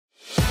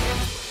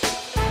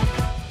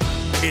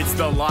It's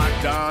the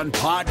Locked On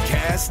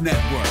Podcast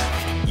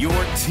Network, your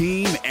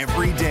team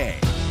every day.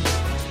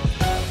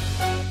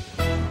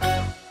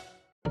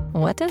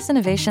 What does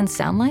innovation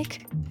sound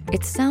like?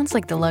 It sounds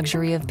like the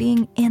luxury of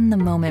being in the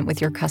moment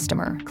with your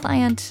customer,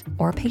 client,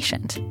 or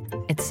patient.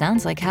 It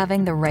sounds like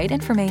having the right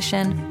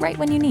information right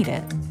when you need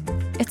it.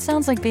 It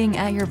sounds like being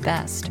at your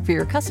best for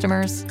your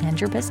customers and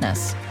your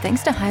business,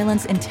 thanks to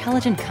Hyland's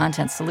intelligent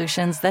content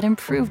solutions that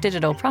improve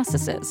digital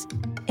processes.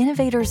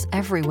 Innovators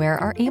everywhere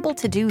are able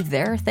to do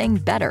their thing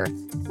better,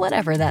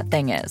 whatever that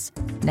thing is.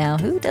 Now,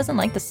 who doesn't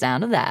like the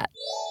sound of that?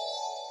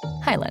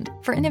 Hyland,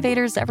 for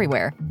innovators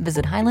everywhere.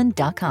 Visit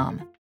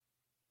hyland.com.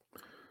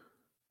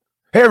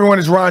 Hey everyone,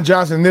 it's Ron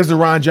Johnson, and this is the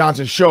Ron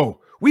Johnson Show.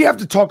 We have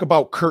to talk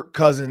about Kirk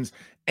Cousins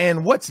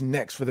and what's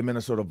next for the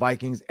Minnesota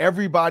Vikings.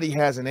 Everybody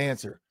has an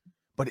answer,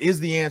 but is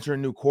the answer a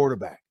new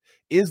quarterback?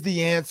 Is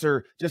the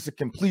answer just a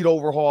complete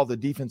overhaul of the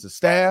defensive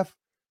staff?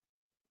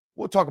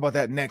 We'll talk about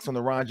that next on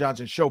the Ron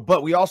Johnson Show,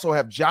 but we also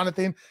have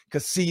Jonathan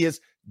Casillas,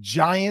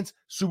 Giants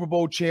Super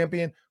Bowl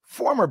champion,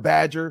 former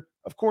Badger.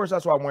 Of course,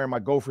 that's why I'm wearing my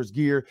Gophers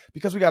gear,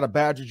 because we got a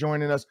Badger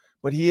joining us,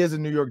 but he is a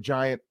New York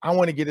Giant. I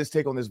want to get his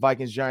take on this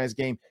Vikings-Giants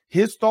game.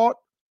 His thought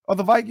of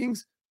the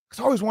Vikings,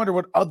 because I always wonder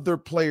what other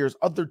players,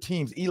 other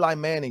teams, Eli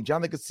Manning,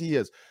 Jonathan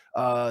Casillas,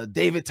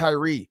 David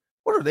Tyree,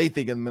 what are they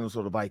thinking of the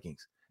Minnesota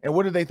Vikings? And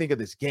what do they think of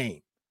this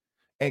game?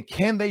 And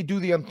can they do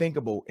the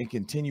unthinkable and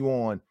continue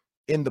on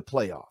in the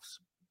playoffs?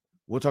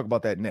 We'll talk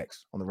about that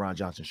next on the Ron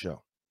Johnson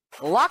Show.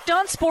 Locked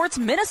On Sports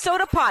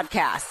Minnesota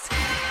Podcasts.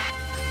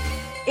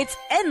 It's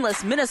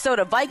endless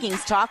Minnesota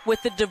Vikings talk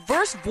with the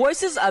diverse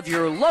voices of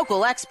your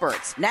local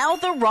experts. Now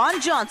the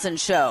Ron Johnson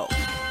Show.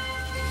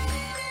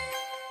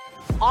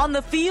 On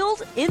the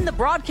field, in the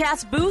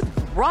broadcast booth,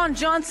 Ron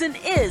Johnson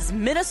is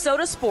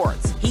Minnesota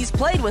sports. He's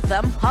played with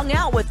them, hung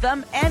out with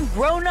them, and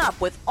grown up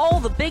with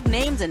all the big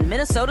names in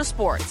Minnesota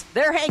sports.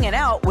 They're hanging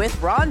out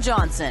with Ron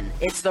Johnson.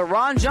 It's the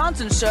Ron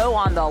Johnson Show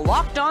on the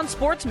Locked On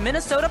Sports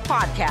Minnesota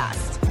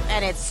podcast.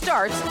 And it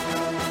starts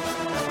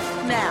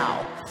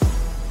now.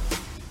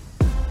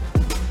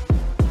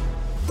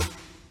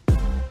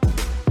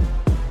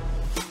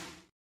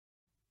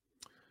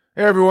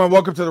 Hey everyone,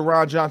 welcome to the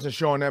Ron Johnson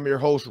Show, and I'm your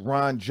host,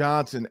 Ron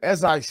Johnson.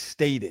 As I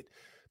stated,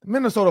 the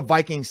Minnesota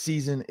Vikings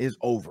season is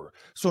over.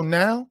 So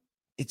now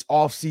it's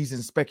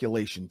off-season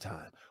speculation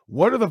time.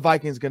 What are the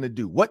Vikings going to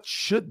do? What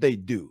should they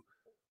do?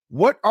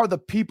 What are the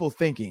people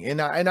thinking?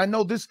 And I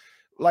know this,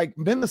 like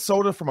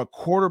Minnesota from a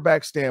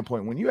quarterback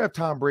standpoint, when you have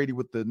Tom Brady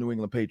with the New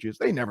England Patriots,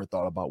 they never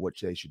thought about what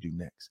they should do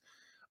next.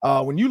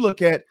 When you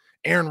look at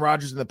Aaron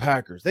Rodgers and the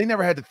Packers, they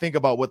never had to think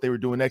about what they were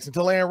doing next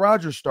until Aaron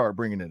Rodgers started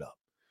bringing it up.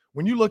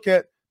 When you look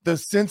at the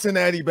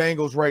Cincinnati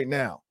Bengals right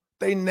now,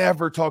 they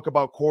never talk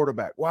about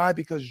quarterback. Why?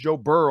 Because Joe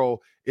Burrow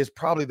is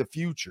probably the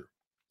future.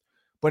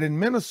 But in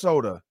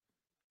Minnesota,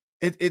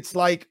 it's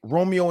like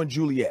Romeo and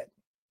Juliet.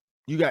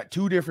 You got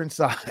two different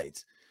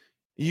sides.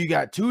 You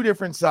got two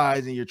different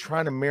sides, and you're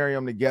trying to marry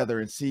them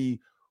together and see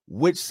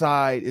which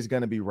side is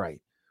going to be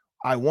right.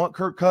 I want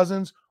Kirk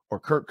Cousins, or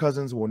Kirk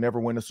Cousins will never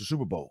win us a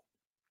Super Bowl.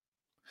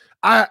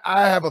 I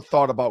have a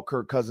thought about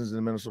Kirk Cousins and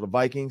the Minnesota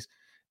Vikings,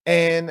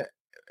 and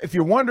if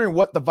you're wondering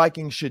what the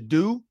Vikings should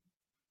do,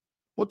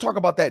 we'll talk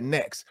about that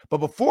next. But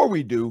before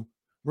we do,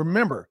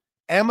 remember,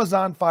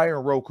 Amazon Fire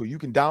and Roku, you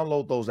can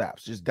download those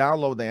apps. Just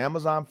download the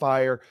Amazon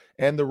Fire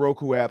and the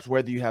Roku apps,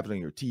 whether you have it on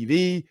your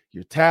TV,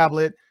 your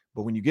tablet.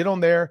 But when you get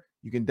on there,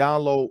 you can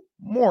download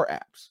more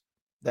apps.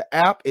 The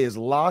app is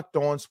Locked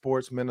On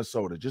Sports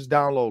Minnesota. Just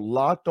download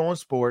Locked On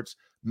Sports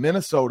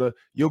Minnesota.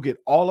 You'll get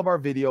all of our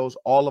videos,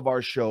 all of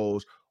our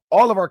shows,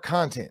 all of our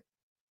content.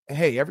 And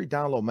hey, every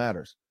download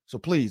matters. So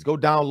please go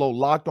download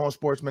Locked On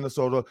Sports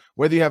Minnesota,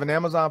 whether you have an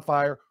Amazon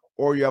Fire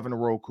or you have a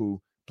Roku,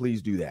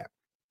 please do that.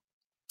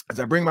 As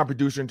I bring my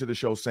producer into the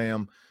show,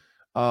 Sam.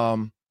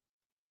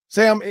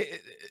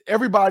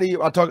 Everybody,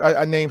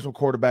 I named some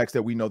quarterbacks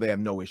that we know they have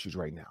no issues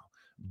right now.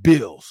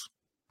 Bills,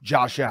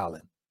 Josh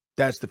Allen,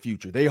 that's the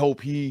future. They hope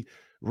he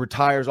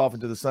retires off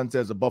into the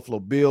sunset as a Buffalo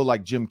Bill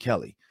like Jim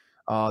Kelly.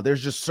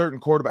 There's just certain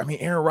quarterbacks. I mean,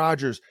 Aaron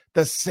Rodgers,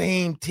 the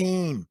same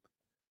team.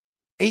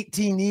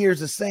 18 years,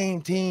 the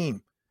same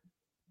team.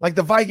 Like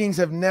the Vikings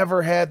have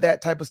never had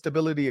that type of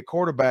stability at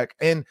quarterback.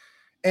 And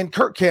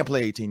Kirk can't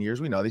play 18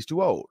 years. We know he's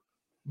too old.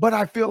 But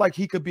I feel like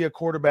he could be a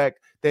quarterback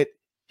that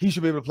he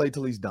should be able to play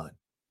till he's done.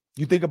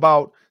 You think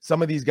about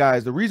some of these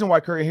guys. The reason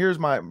why here's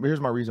my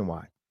reason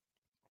why.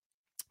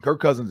 Kirk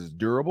Cousins is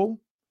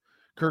durable.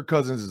 Kirk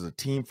Cousins is a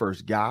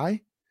team-first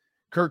guy.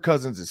 Kirk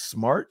Cousins is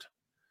smart.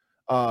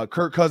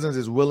 Kirk Cousins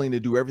is willing to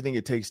do everything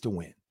it takes to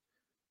win.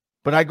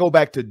 But I go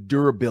back to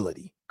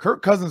durability.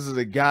 Kirk Cousins is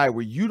a guy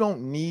where you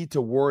don't need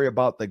to worry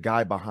about the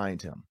guy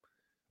behind him.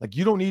 Like,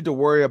 you don't need to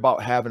worry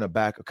about having a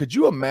backup. Could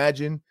you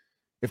imagine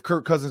if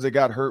Kirk Cousins had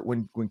got hurt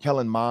when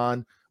Kellen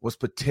Mond was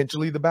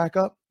potentially the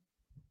backup?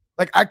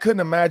 Like, I couldn't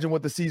imagine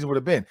what the season would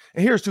have been.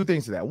 And here's two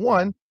things to that.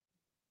 One,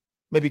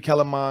 maybe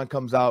Kellen Mond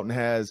comes out and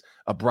has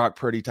a Brock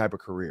Purdy type of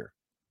career.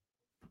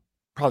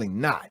 Probably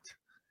not.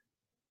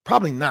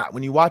 Probably not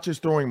when you watch his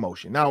throwing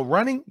motion. Now,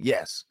 running,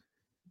 yes.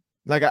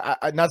 Like,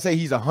 I not say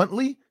he's a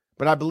Huntley,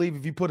 But I believe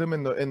if you put him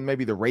in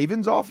maybe the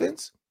Ravens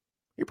offense,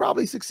 he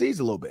probably succeeds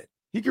a little bit.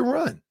 He can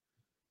run.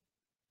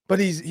 But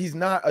he's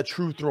not a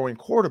true throwing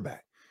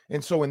quarterback.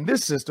 And so in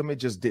this system, it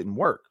just didn't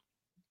work.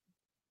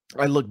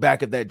 I look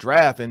back at that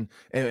draft, and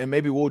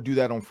maybe we'll do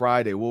that on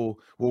Friday. We'll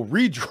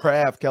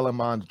redraft Kellen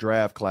Mond's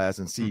draft class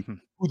and see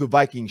who the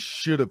Vikings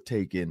should have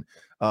taken,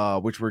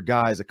 which were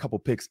guys a couple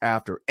picks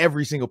after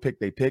every single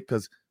pick they picked,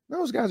 because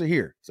those guys are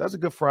here. So that's a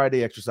good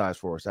Friday exercise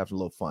for us. Have a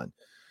little fun.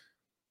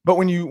 But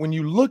when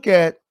you look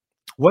at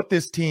what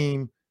this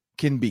team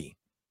can be,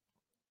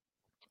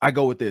 I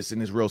go with this,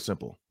 and it's real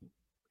simple.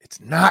 It's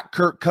not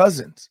Kirk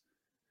Cousins.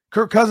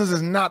 Kirk Cousins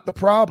is not the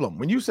problem.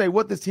 When you say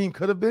what this team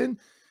could have been,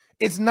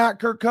 it's not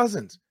Kirk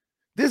Cousins.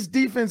 This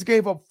defense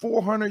gave up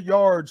 400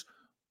 yards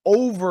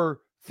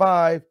over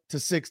 5 to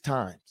 6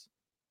 times.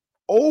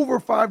 Over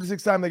 5 to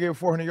 6 times they gave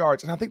 400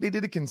 yards. And I think they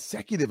did it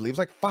consecutively. It was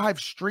like 5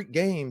 straight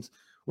games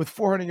with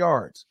 400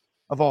 yards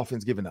of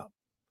offense given up.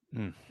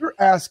 You're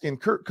asking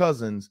Kirk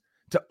Cousins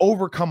to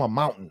overcome a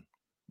mountain.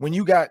 When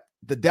you got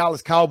the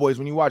Dallas Cowboys,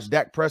 when you watched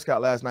Dak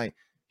Prescott last night,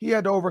 he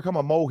had to overcome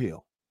a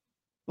molehill.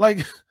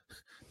 Like,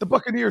 the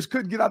Buccaneers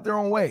couldn't get out their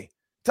own way.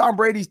 Tom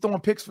Brady's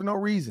throwing picks for no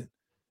reason.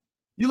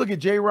 You look at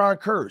J-Ron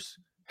Curse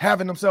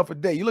having himself a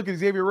day. You look at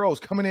Xavier Rhodes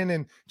coming in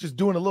and just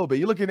doing a little bit.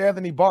 You look at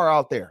Anthony Barr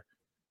out there.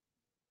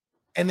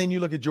 And then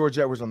you look at George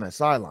Edwards on that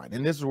sideline.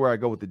 And this is where I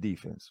go with the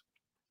defense.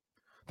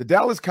 The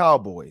Dallas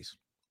Cowboys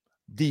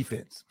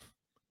defense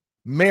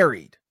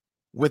married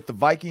with the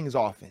Vikings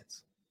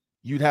offense,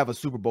 you'd have a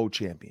Super Bowl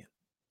champion.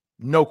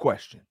 No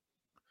question.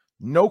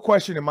 No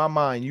question in my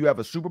mind, you have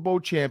a Super Bowl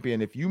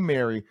champion if you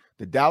marry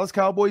the Dallas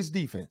Cowboys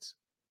defense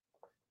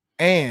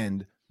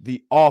and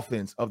the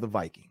offense of the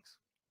Vikings.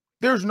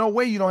 There's no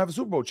way you don't have a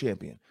Super Bowl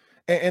champion.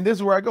 And this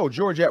is where I go.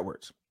 George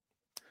Edwards.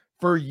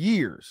 For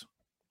years,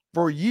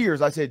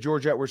 I said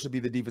George Edwards should be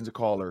the defensive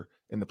caller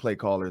and the play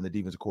caller and the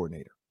defensive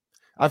coordinator.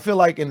 I feel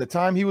like in the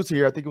time he was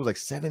here, I think it was like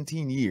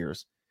 17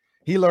 years,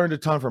 he learned a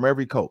ton from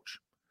every coach.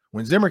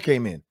 When Zimmer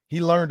came in,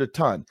 he learned a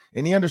ton,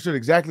 and he understood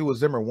exactly what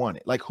Zimmer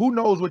wanted. Like, who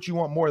knows what you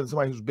want more than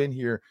somebody who's been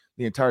here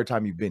the entire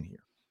time you've been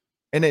here?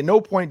 And at no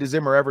point did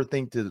Zimmer ever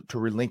think to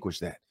relinquish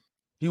that.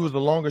 He was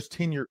the longest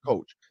tenured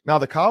coach. Now,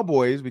 the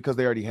Cowboys, because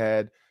they already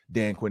had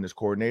Dan Quinn as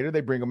coordinator,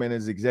 they bring him in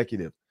as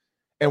executive.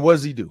 And what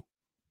does he do?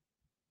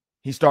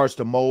 He starts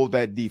to mold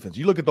that defense.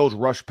 You look at those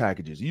rush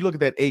packages. You look at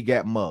that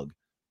A-gap mug.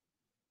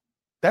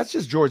 That's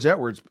just George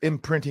Edwards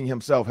imprinting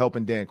himself,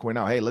 helping Dan Quinn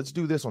out. Hey, let's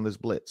do this on this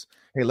blitz.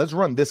 Hey, let's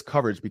run this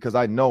coverage because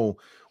I know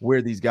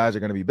where these guys are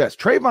going to be best.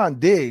 Trayvon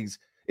Diggs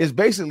is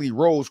basically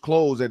Rose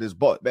clothes at his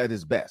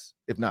best,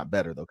 if not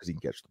better, though, because he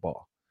can catch the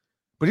ball.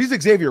 But he's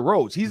Xavier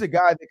Rhodes. He's a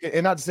guy that can,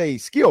 and not to say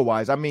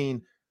skill-wise, I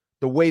mean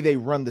the way they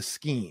run the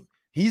scheme.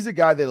 He's a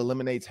guy that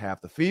eliminates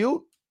half the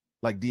field,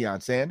 like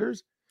Deion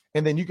Sanders,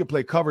 and then you can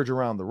play coverage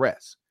around the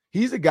rest.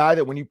 He's a guy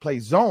that when you play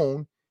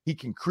zone, he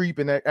can creep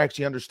and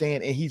actually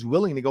understand, and he's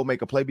willing to go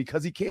make a play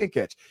because he can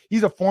catch.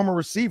 He's a former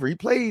receiver. He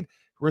played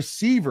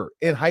receiver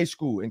in high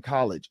school and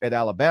college at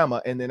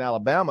Alabama, and then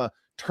Alabama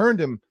turned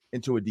him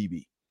into a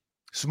DB.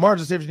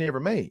 Smartest decision he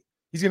ever made.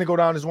 He's going to go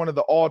down as one of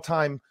the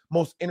all-time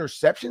most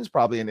interceptions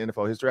probably in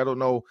NFL history. I don't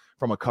know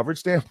from a coverage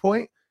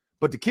standpoint,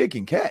 but the kid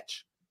can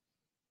catch.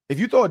 If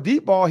you throw a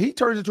deep ball, he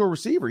turns into a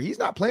receiver. He's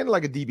not playing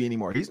like a DB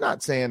anymore. He's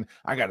not saying,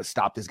 I got to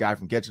stop this guy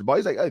from catching the ball.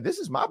 He's like, hey, this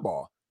is my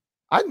ball.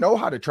 I know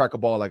how to track a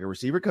ball like a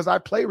receiver because I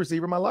play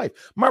receiver in my life.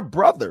 My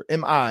brother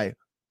and I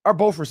are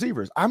both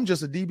receivers. I'm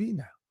just a DB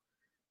now.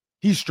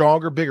 He's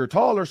stronger, bigger,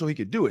 taller, so he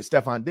could do it.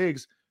 Stephon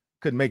Diggs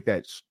couldn't make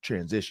that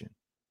transition.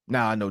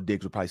 Now, I know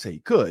Diggs would probably say he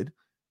could,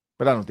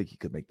 but I don't think he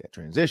could make that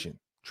transition.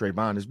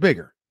 Trayvon is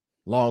bigger,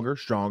 longer,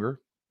 stronger.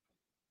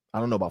 I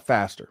don't know about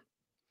faster.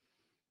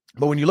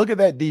 But when you look at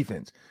that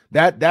defense,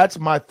 that's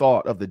my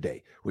thought of the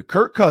day. With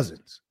Kirk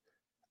Cousins,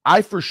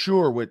 I for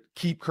sure would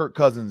keep Kirk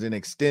Cousins and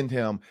extend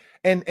him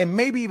and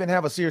maybe even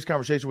have a serious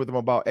conversation with him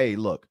about, hey,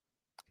 look,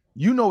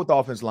 you know what the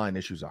offensive line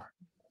issues are.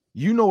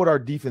 You know what our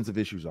defensive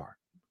issues are.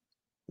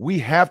 We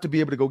have to be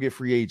able to go get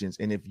free agents.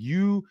 And if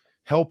you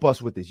help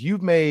us with this,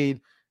 you've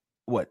made,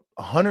 what,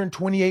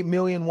 $128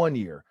 million one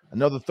year,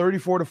 another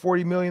 34 to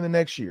 40 million the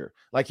next year.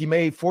 Like he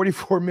made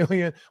 44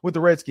 million with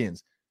the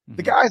Redskins.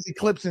 The guy's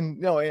eclipsing,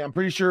 you know, I'm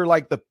pretty sure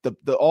like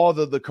all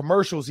the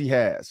commercials he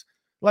has,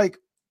 like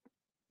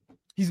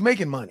he's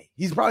making money.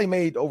 He's probably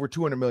made over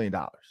 $200 million.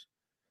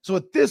 So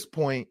at this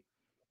point,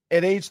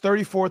 at age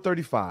 34,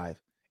 35,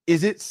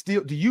 is it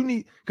still, do you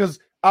need, because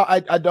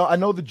I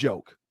know the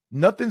joke.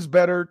 Nothing's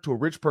better to a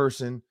rich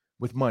person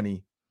with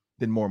money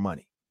than more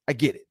money. I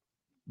get it.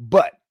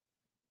 But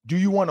do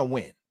you want to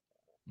win?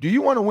 Do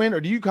you want to win,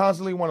 or do you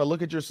constantly want to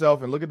look at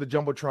yourself and look at the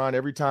Jumbotron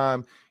every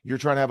time you're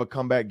trying to have a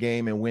comeback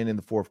game and win in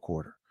the fourth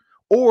quarter?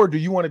 Or do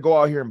you want to go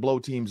out here and blow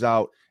teams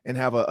out and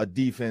have a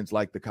defense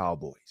like the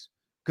Cowboys?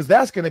 Because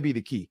that's going to be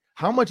the key.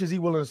 How much is he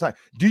willing to sign?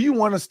 Do you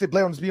want to be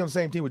on the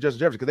same team with Justin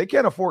Jefferson? Because they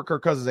can't afford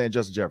Kirk Cousins and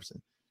Justin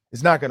Jefferson.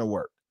 It's not going to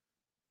work.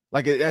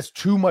 Like, that's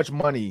too much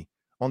money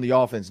on the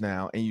offense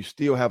now, and you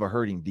still have a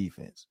hurting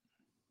defense.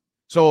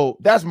 So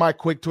that's my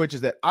quick twitch,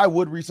 is that I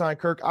would re-sign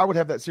Kirk. I would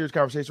have that serious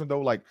conversation,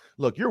 though. Like,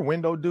 look, your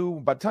window,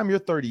 dude, by the time you're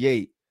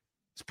 38,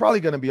 it's probably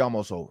going to be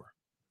almost over.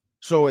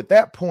 So at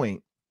that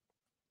point,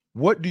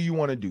 what do you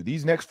want to do?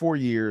 These next 4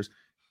 years,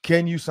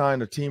 can you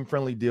sign a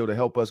team-friendly deal to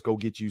help us go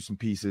get you some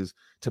pieces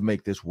to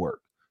make this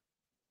work?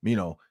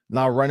 Now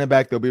running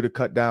back, they'll be able to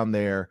cut down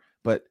there,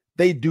 but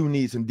they do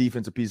need some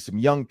defensive pieces, some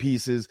young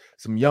pieces,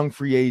 some young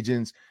free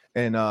agents.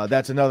 And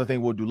that's another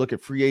thing we'll do. Look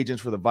at free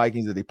agents for the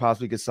Vikings that they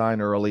possibly could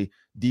sign early,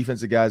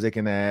 defensive guys they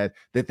can add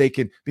that they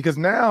can, because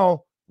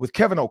now with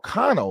Kevin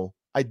O'Connell,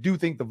 I do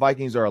think the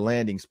Vikings are a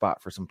landing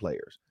spot for some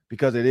players,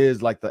 because it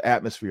is like the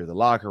atmosphere, the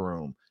locker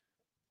room.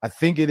 I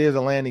think it is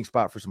a landing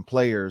spot for some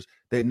players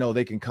that know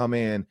they can come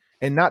in,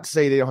 and not to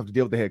say they don't have to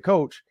deal with the head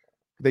coach.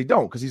 They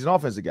don't, because he's an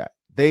offensive guy.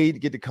 They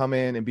get to come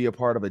in and be a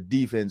part of a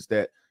defense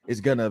that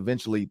is going to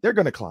eventually, they're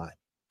going to climb.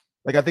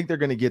 Like, I think they're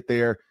going to get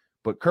there,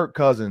 but Kirk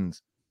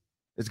Cousins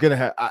is going to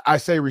have, I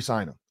say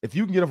resign him. If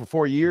you can get him for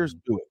 4 years,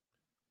 do it.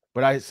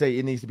 But I say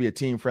it needs to be a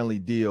team-friendly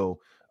deal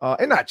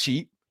and not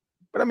cheap.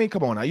 But, I mean,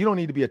 come on now. You don't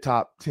need to be a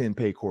top 10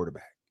 pay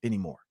quarterback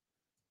anymore.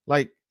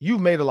 Like,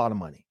 you've made a lot of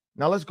money.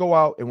 Now let's go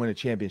out and win a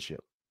championship.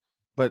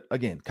 But,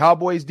 again,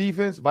 Cowboys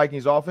defense,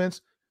 Vikings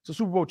offense, it's a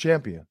Super Bowl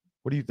champion.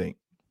 What do you think?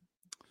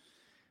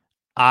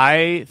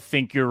 I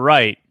think you're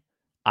right.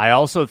 I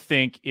also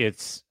think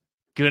it's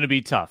going to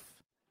be tough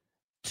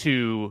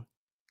to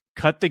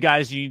cut the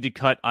guys you need to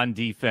cut on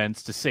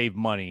defense to save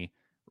money,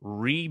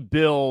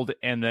 rebuild,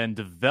 and then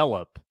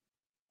develop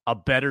a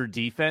better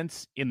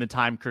defense in the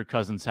time Kirk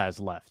Cousins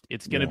has left.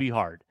 It's going to be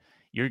hard.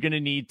 You're going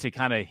to need to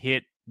kind of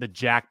hit the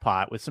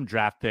jackpot with some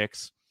draft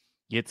picks,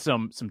 get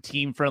some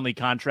team-friendly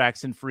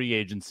contracts in free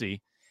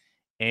agency,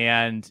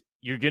 and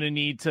you're going to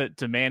need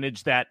to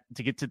manage that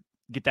to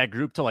get that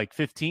group to like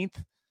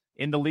 15th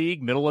in the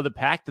league, middle of the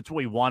pack. That's what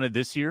we wanted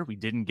this year. We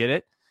didn't get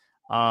it.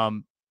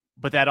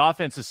 But that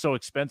offense is so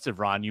expensive,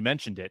 Ron. You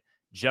mentioned it.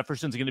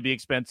 Jefferson's going to be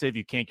expensive.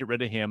 You can't get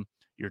rid of him.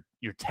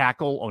 Your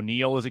tackle,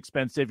 O'Neal, is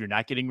expensive. You're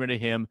not getting rid of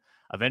him.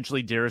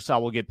 Eventually,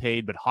 Darisaw will get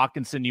paid, but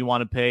Hawkinson you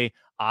want to pay.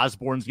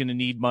 Osborne's going to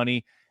need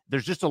money.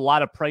 There's just a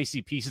lot of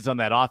pricey pieces on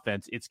that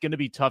offense. It's going to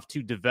be tough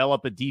to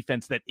develop a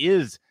defense that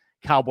is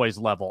Cowboys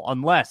level,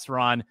 unless,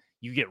 Ron,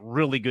 you get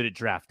really good at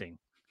drafting.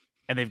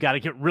 And they've got to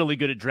get really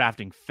good at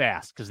drafting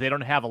fast, because they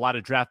don't have a lot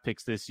of draft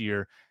picks this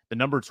year. The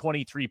number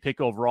 23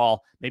 pick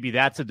overall, maybe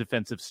that's a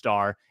defensive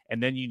star.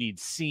 And then you need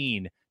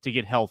Seen to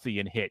get healthy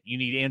and hit. You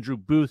need Andrew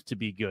Booth to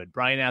be good.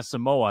 Brian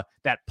Asamoah,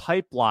 that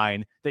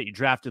pipeline that you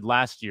drafted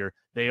last year,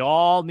 they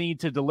all need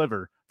to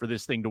deliver for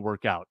this thing to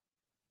work out.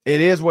 It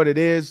is what it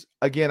is.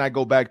 Again, I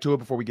go back to it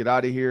before we get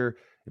out of here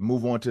and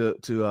move on to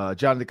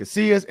Jonathan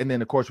Casillas. And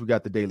then, of course, we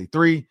got the Daily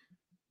 3.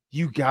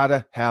 You got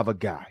to have a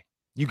guy.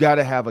 You got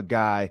to have a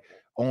guy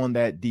on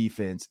that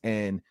defense.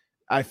 And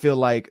I feel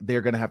like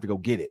they're going to have to go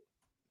get it.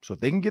 So if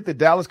they can get the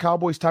Dallas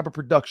Cowboys type of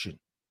production,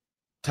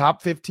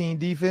 top 15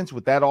 defense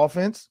with that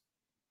offense,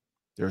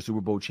 they're a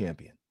Super Bowl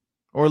champion,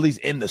 or at least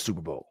in the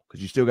Super Bowl,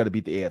 because you still got to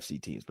beat the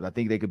AFC teams. But I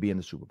think they could be in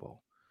the Super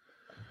Bowl.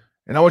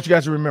 And I want you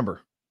guys to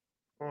remember,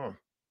 3-2.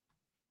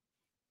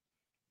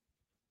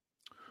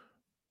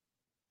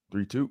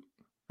 And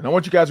I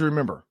want you guys to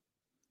remember,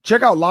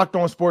 check out Locked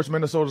On Sports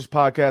Minnesota's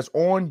podcast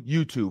on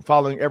YouTube,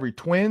 following every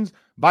Twins,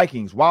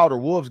 Vikings, Wild, or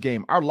Wolves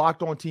game. Our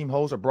Locked On team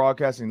hosts are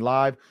broadcasting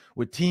live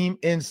with team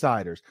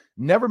insiders.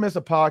 Never miss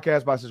a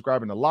podcast by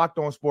subscribing to Locked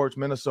On Sports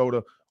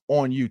Minnesota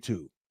on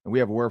YouTube. And we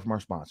have a word from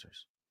our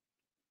sponsors.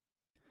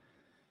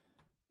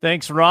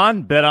 Thanks,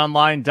 Ron.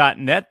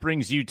 BetOnline.net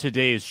brings you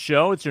today's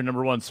show. It's your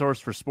number one source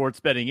for sports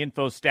betting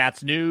info,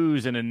 stats,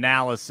 news, and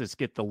analysis.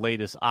 Get the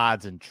latest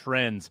odds and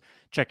trends.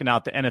 Checking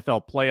out the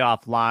NFL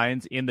playoff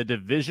lines in the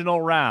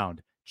divisional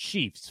round.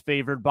 Chiefs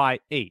favored by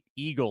 8,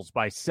 Eagles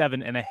by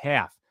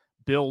 7.5,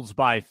 Bills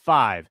by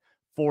 5,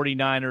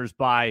 49ers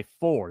by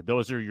 4.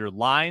 Those are your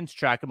lines.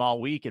 Track them all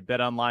week at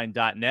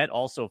betonline.net.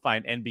 Also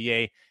find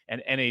NBA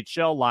and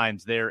NHL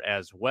lines there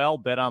as well.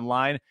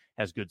 BetOnline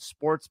has good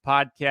sports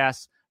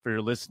podcasts for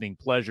your listening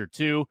pleasure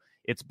too.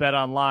 It's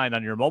BetOnline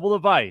on your mobile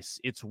device.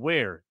 It's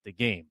where the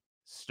game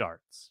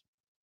starts.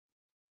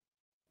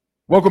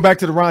 Welcome back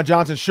to the Ron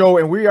Johnson Show,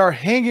 and we are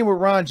hanging with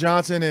Ron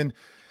Johnson, and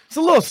it's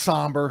a little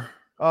somber.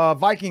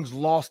 Vikings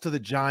lost to the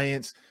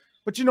Giants,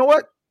 but you know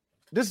what?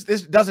 This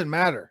doesn't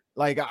matter.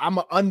 Like, I'm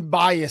an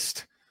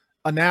unbiased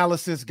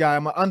analysis guy.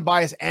 I'm an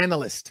unbiased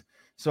analyst,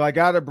 so I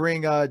got to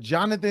bring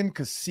Jonathan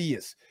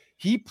Casillas.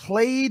 He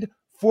played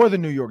for the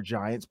New York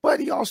Giants, but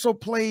he also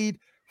played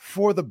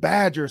for the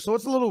Badgers, so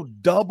it's a little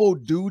double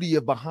duty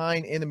of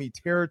behind enemy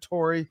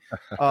territory.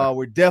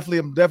 I'm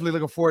definitely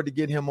looking forward to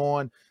getting him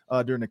on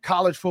during the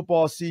college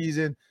football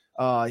season.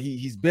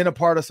 He's been a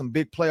part of some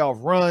big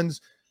playoff runs,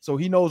 so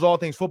he knows all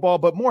things football.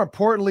 But more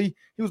importantly,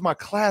 he was my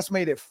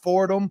classmate at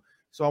Fordham.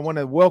 So I want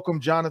to welcome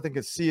Jonathan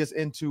Casillas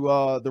into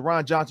the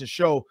Ron Johnson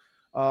Show.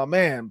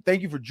 Man,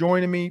 thank you for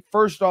joining me.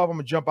 First off, I'm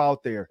gonna jump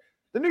out there.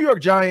 The New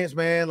York Giants,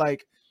 man,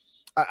 like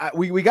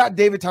we got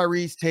David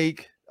Tyree's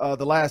take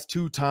the last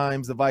 2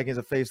 times the Vikings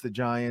have faced the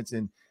Giants,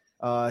 and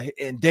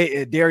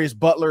Darius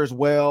Butler as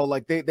well.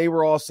 Like they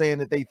were all saying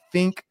that they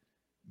think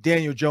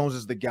Daniel Jones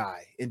is the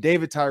guy. And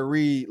David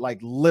Tyree, like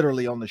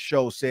literally on the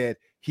show, said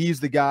he's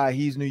the guy.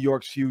 He's New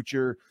York's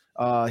future.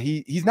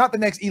 He's not the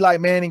next Eli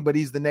Manning, but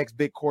he's the next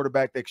big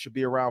quarterback that should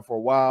be around for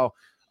a while.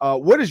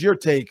 What is your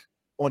take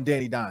on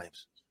Danny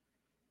Dimes?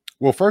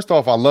 Well, first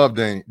off, I love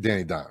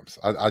Danny Dimes.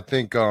 I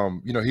think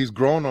he's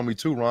grown on me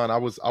too, Ron. I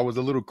was a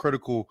little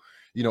critical,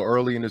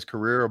 early in his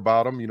career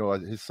about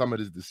him, some of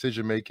his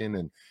decision making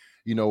and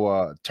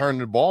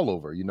turning the ball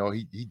over.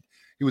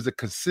 He was a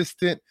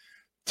consistent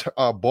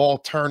ball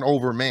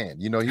turnover man.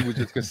 He was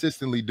just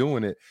consistently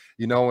doing it.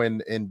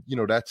 And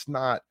that's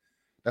not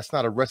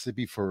a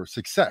recipe for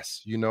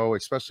success.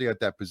 Especially at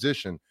that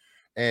position.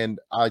 And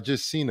I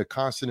just seen a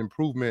constant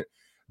improvement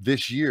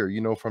this year,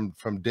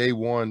 from day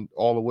one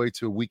all the way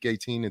to week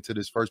 18 into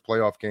this first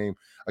playoff game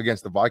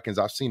against the Vikings.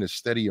 I've seen a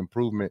steady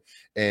improvement.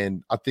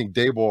 And I think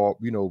Daboll,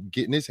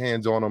 getting his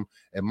hands on him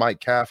and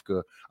Mike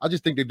Kafka, I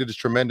just think they did a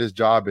tremendous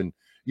job in,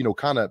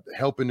 kind of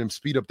helping him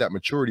speed up that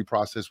maturity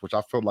process, which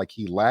I felt like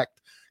he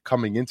lacked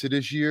coming into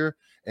this year.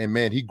 And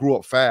man, he grew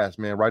up fast,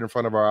 man, right in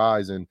front of our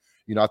eyes. And,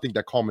 I think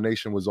that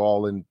culmination was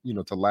all in,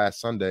 to last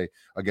Sunday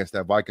against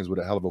that Vikings with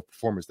a hell of a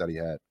performance that he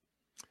had.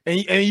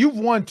 And you've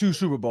won 2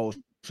 Super Bowls.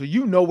 So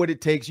you know what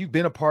it takes. You've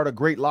been a part of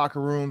great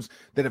locker rooms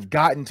that have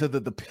gotten to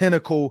the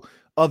pinnacle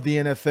of the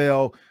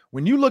NFL.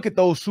 When you look at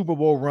those Super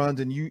Bowl runs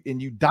and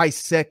you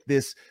dissect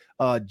this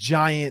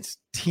Giants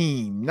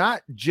team,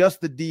 not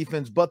just the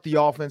defense, but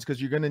the offense, because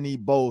you're going to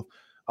need both.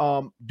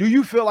 Do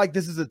you feel like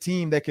this is a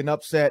team that can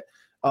upset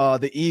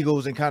the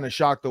Eagles and kind of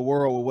shock the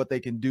world with what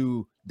they can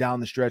do down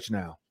the stretch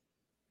now?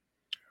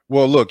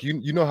 Well, look,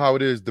 you know how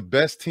it is. The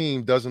best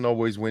team doesn't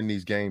always win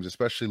these games,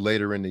 especially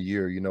later in the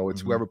year.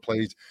 It's whoever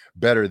plays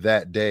better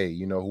that day.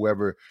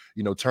 Whoever,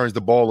 turns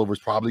the ball over is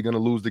probably going to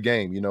lose the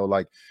game,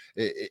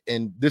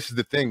 and this is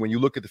the thing. When you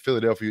look at the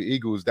Philadelphia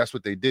Eagles, that's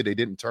what they did. They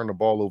didn't turn the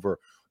ball over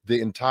the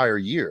entire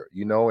year,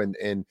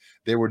 and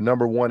they were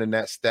number one in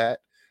that stat.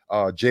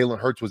 Jalen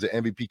Hurts was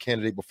an MVP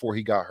candidate before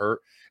he got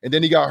hurt. And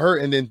then he got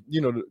hurt. And then,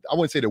 I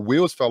wouldn't say the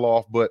wheels fell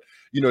off, but,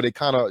 they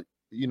kind of,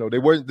 they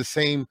weren't the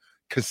same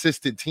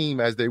consistent team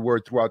as they were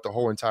throughout the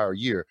whole entire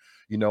year,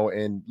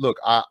 and look,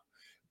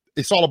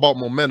 it's all about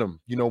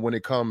momentum, when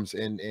it comes,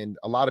 and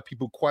a lot of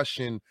people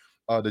question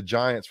the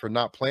Giants for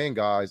not playing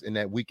guys in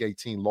that week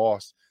 18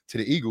 loss to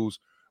the Eagles.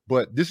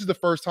 But this is the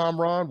first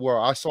time, Ron, where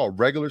I saw a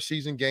regular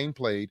season game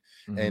played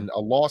and a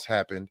loss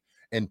happened.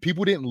 And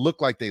people didn't look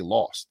like they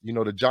lost.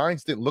 The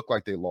Giants didn't look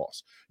like they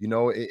lost.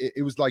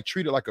 It was like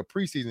treated like a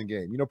preseason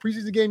game.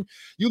 Preseason game,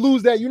 you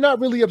lose that, you're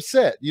not really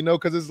upset,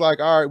 because it's like,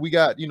 all right, we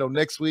got,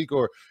 next week,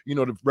 or,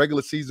 the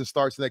regular season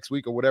starts next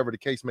week, or whatever the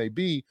case may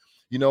be,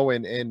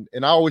 and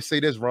I always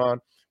say this, Ron,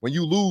 when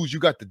you lose, you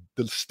got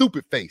the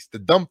stupid face, the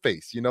dumb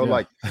face,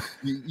 like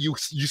you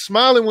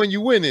smiling when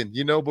you winning,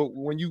 but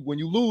when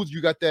you lose,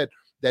 you got that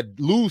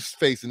lose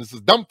face, and it's a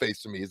dumb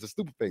face to me. It's a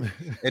stupid face.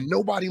 And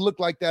nobody looked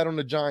like that on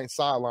the Giants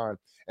sideline.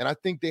 And I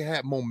think they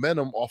had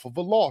momentum off of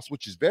a loss,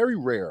 which is very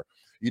rare,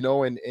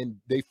 and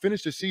they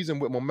finished the season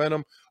with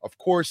momentum. Of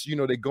course,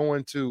 they go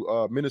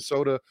into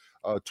Minnesota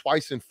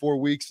twice in 4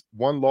 weeks,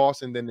 1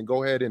 loss, and then they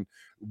go ahead and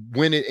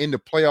win it in the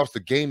playoffs, the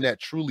game that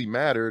truly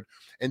mattered.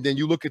 And then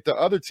you look at the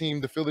other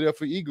team, the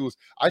Philadelphia Eagles,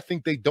 I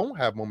think they don't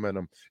have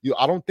momentum.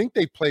 I don't think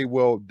they play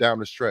well down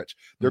the stretch.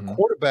 Their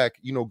quarterback,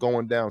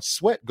 going down,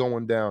 Sweat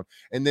going down.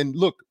 And then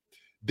look,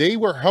 they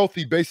were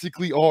healthy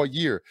basically all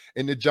year,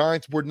 and the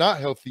Giants were not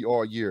healthy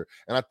all year.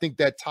 And I think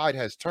that tide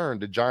has turned.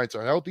 The Giants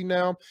are healthy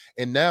now,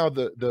 and now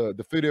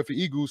the Philadelphia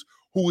Eagles,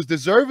 who was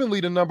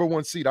deservingly the number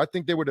 1 seed, I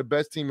think they were the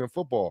best team in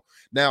football.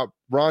 Now,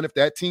 Ron, if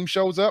that team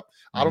shows up,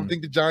 I don't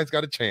think the Giants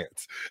got a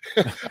chance.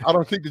 I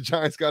don't think the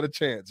Giants got a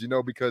chance,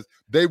 because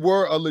they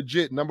were a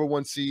legit number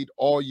 1 seed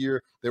all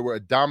year. They were a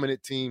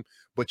dominant team.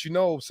 But,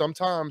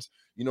 sometimes,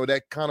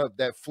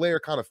 that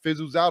flair kind of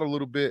fizzles out a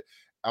little bit.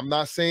 I'm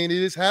not saying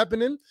it is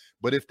happening,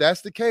 but if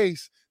that's the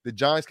case, the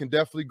Giants can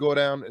definitely go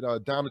down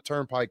the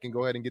turnpike and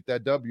go ahead and get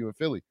that W in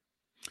Philly.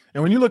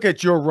 And when you look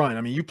at your run,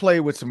 I mean, you play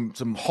with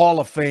some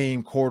Hall of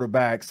Fame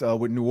quarterbacks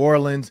with New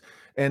Orleans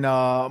and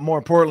more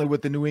importantly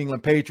with the New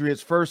England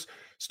Patriots. First,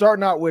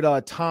 starting out with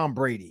Tom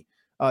Brady.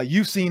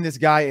 You've seen this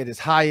guy at his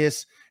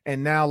highest,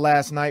 and now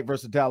last night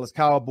versus the Dallas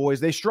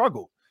Cowboys, they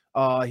struggled.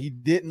 He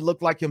didn't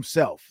look like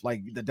himself.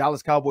 Like the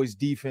Dallas Cowboys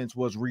defense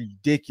was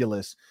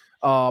ridiculous.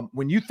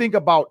 When you think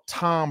about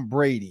Tom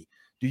Brady,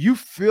 do you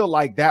feel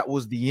like that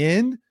was the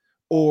end,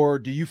 or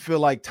do you feel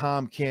like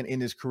Tom can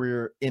end his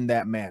career in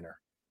that manner?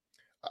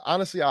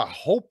 Honestly, I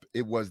hope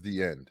it was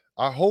the end.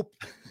 I hope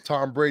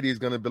Tom Brady is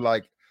going to be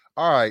like,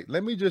 all right,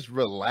 let me just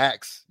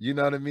relax. You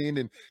know what I mean?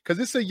 And because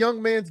it's a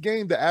young man's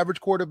game. The average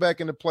quarterback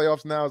in the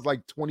playoffs now is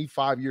like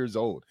 25 years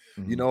old,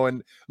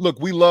 and look,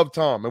 we love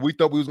Tom, and we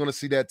thought we was going to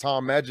see that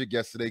Tom magic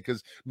yesterday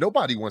because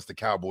nobody wants the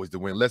Cowboys to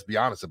win. Let's be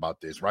honest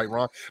about this, right,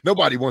 Ron?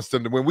 Nobody wants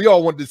them to win. We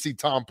all wanted to see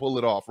Tom pull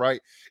it off,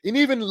 right? And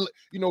even,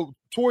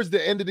 towards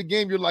the end of the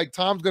game, you're like,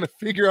 Tom's going to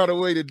figure out a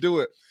way to do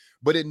it.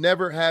 But it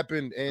never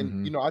happened.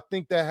 And, I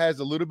think that has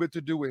a little bit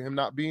to do with him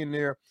not being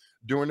there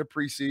during the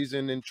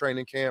preseason and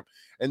training camp.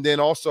 And then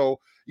also,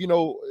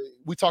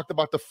 we talked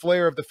about the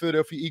flair of the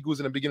Philadelphia Eagles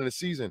in the beginning of the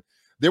season.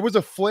 There was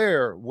a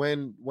flair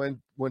when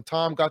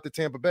Tom got to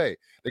Tampa Bay.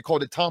 They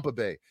called it Tampa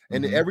Bay,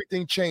 and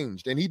everything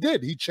changed. And he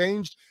did. He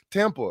changed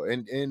Tampa,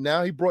 and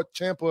now he brought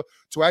Tampa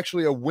to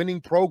actually a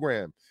winning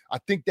program. I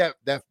think that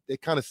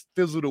it kind of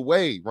fizzled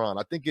away, Ron.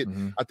 I think it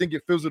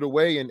fizzled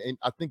away, and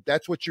I think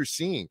that's what you're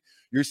seeing.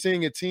 You're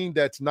seeing a team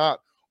that's not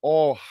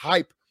all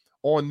hype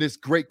on this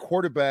great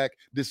quarterback,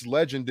 this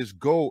legend, this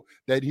GOAT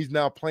that he's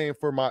now playing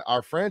for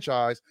our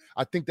franchise.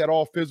 I think that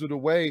all fizzled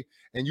away,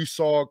 and you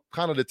saw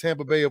kind of the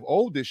Tampa Bay of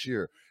old this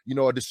year.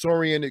 A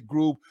disoriented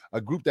group,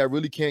 a group that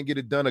really can't get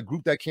it done, a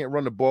group that can't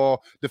run the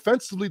ball.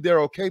 Defensively,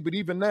 they're okay, but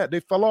even that, they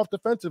fell off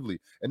defensively,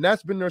 and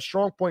that's been their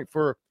strong point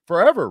for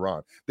forever,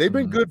 Ron. They've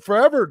been good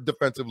forever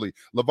defensively.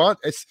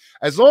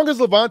 As long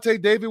as Levante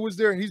David was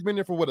there, and he's been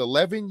there for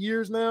 11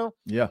 years now.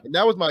 Yeah, and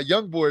that was my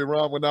young boy,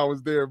 Ron, when I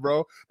was there,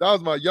 bro. That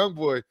was my young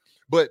boy.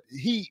 But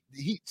he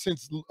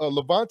since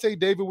Levante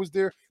David was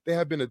there, they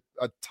have been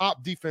a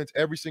top defense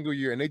every single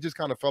year, and they just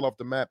kind of fell off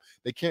the map.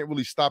 They can't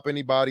really stop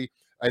anybody,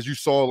 as you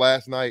saw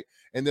last night.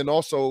 And then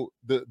also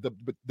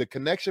the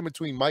connection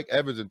between Mike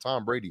Evans and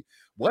Tom Brady.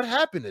 What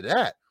happened to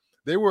that?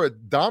 They were a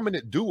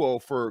dominant duo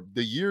for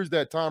the years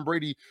that Tom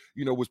Brady,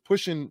 was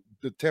pushing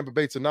the Tampa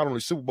Bay to not only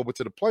Super Bowl, but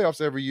to the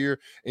playoffs every year.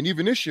 And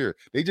even this year,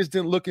 they just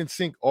didn't look in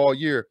sync all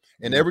year.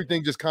 And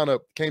everything just kind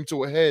of came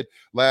to a head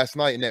last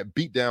night in that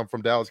beatdown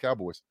from Dallas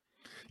Cowboys.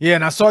 Yeah,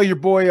 and I saw your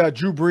boy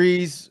Drew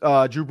Brees.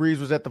 Drew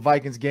Brees was at the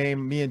Vikings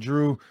game. Me and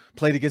Drew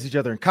played against each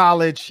other in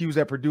college. He was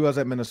at Purdue. I was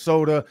at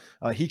Minnesota.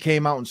 He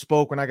came out and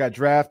spoke when I got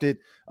drafted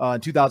in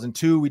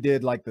 2002. We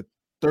did like the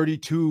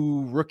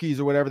 32 rookies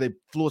or whatever. They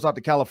flew us out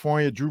to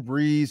California. Drew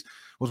Brees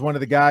was one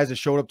of the guys that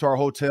showed up to our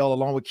hotel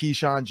along with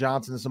Keyshawn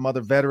Johnson and some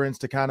other veterans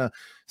to kind of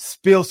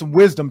spill some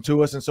wisdom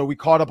to us. And so we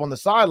caught up on the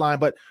sideline,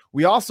 but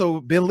we also,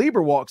 Ben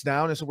Lieber walks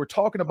down. And so we're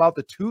talking about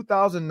the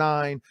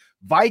 2009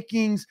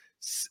 Vikings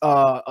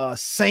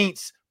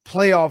Saints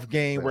playoff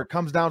game where it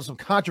comes down to some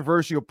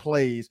controversial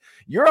plays.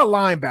 You're a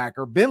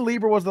linebacker. Ben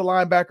Lieber was the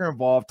linebacker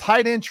involved.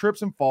 Tight end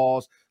trips and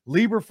falls.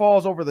 Lieber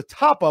falls over the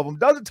top of him,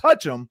 doesn't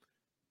touch him.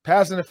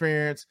 Pass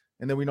interference,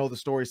 and then we know the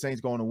story.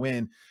 Saints going to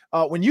win.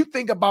 When you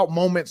think about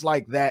moments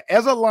like that,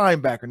 as a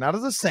linebacker, not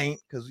as a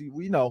Saint, because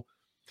we know,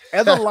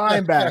 as a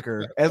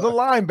linebacker,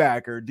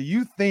 do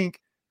you think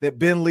that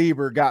Ben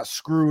Lieber got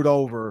screwed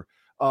over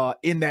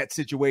in that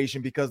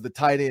situation because the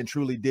tight end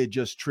truly did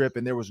just trip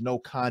and there was no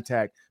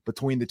contact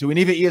between the two? And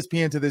even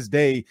ESPN to this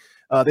day,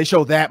 they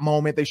show that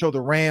moment. They show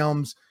the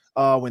Rams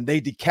when they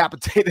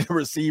decapitated a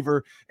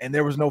receiver and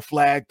there was no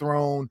flag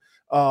thrown.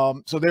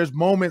 So there's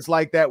moments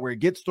like that where it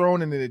gets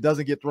thrown and then it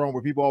doesn't get thrown,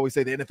 where people always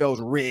say the NFL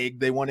is rigged.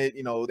 They wanted,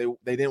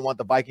 they didn't want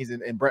the Vikings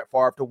and Brett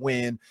Favre to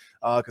win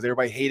because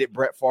everybody hated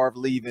Brett Favre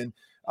leaving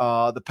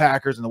the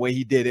Packers and the way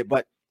he did it.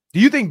 But do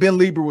you think Ben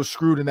Lieber was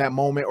screwed in that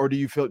moment, or do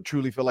you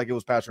truly feel like it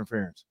was pass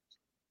interference?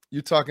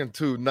 You're talking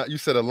to, not, you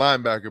said a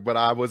linebacker, but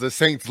I was a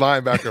Saints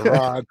linebacker,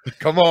 Ron.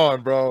 Come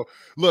on, bro.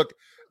 Look,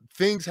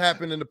 things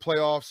happen in the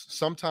playoffs.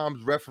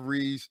 Sometimes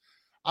referees,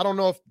 I don't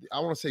know if I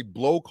want to say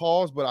blow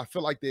calls, but I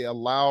feel like they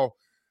allow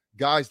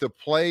guys to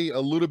play a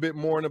little bit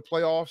more in the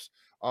playoffs.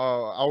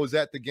 I was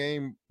at the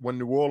game when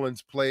New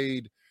Orleans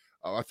played,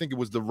 I think it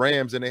was the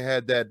Rams, and they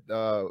had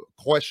that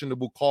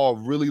questionable call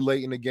really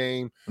late in the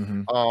game.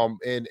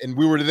 And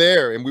we were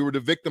there, and we were the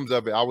victims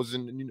of it. I was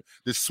in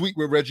the suite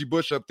with Reggie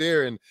Bush up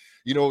there, and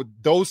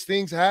those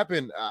things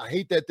happen. I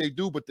hate that they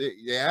do, but they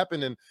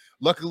happen. And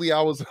luckily,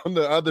 I was on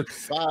the other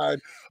side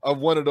of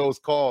one of those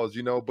calls,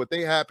 but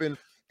they happen.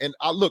 And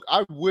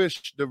I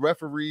wish the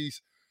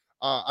referees,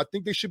 I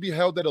think they should be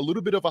held at a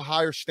little bit of a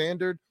higher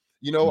standard.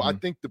 I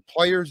think the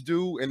players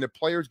do, and the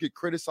players get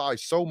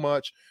criticized so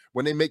much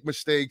when they make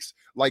mistakes,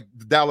 like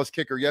the Dallas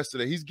kicker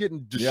yesterday. He's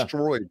getting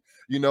destroyed,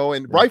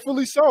 and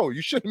rightfully so.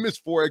 You shouldn't miss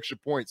 4 extra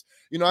points.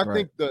 I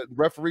think the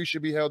referee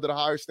should be held at a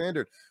higher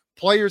standard.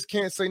 Players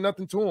can't say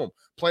nothing to him.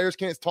 Players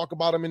can't talk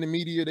about him in the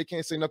media. They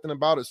can't say nothing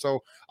about it. So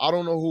I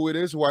don't know who it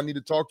is, who I need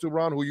to talk to,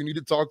 Ron, who you need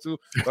to talk to,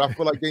 but I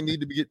feel like they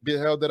need to be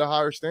held at a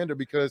higher standard,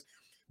 because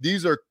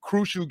these are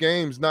crucial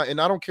games. And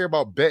I don't care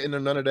about betting or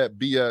none of that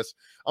BS.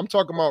 I'm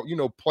talking about,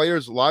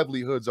 players'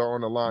 livelihoods are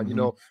on the line.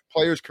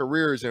 Players'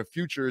 careers and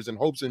futures and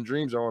hopes and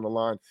dreams are on the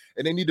line,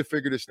 and they need to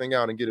figure this thing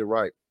out and get it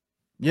right.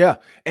 Yeah.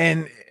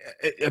 And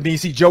I mean, you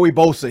see Joey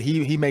Bosa,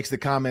 he makes the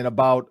comment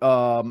about,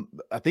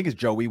 I think it's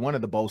Joey, one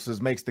of the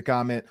Bosas makes the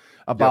comment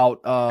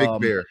about,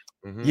 Big Bear.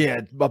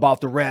 About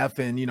the ref,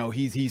 and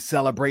he's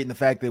celebrating the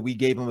fact that we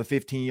gave him a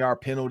 15-yard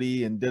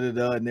penalty and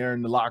and they're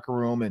in the locker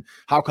room, and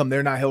how come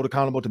they're not held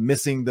accountable to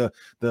missing the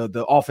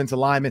offensive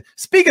lineman.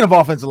 Speaking of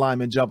offensive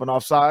linemen jumping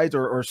off sides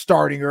or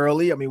starting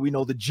early, I mean, we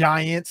know the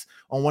Giants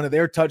on one of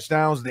their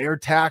touchdowns, their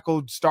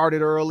tackle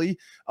started early,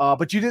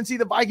 but you didn't see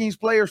the Vikings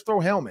players throw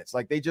helmets.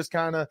 Like, they just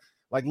kind of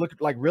look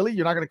like, really,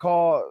 you're not going to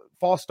call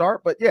false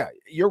start? But yeah,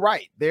 you're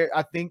right.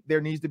 I think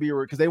there needs to be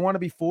because they want to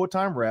be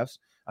full-time refs.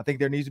 I think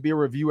there needs to be a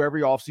review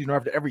every offseason or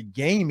after every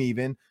game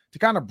even to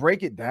kind of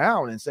break it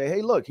down and say,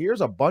 hey, look,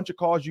 here's a bunch of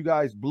calls you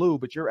guys blew,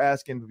 but you're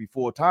asking to be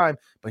full-time,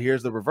 but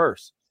here's the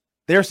reverse.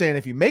 They're saying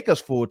if you make us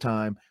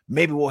full-time,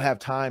 maybe we'll have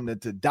time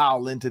to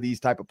dial into these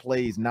type of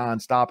plays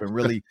nonstop and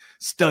really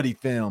study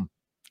film.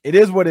 It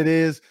is what it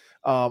is.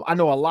 I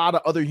know a lot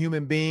of other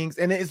human beings,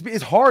 and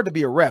it's hard to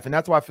be a ref, and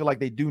that's why I feel like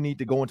they do need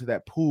to go into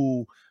that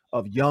pool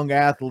of young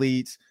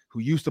athletes who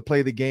used to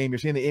play the game. You're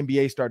seeing the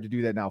NBA start to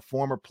do that now.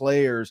 Former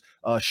players,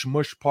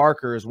 Shmush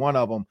Parker is one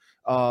of them,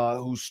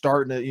 who's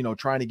starting to,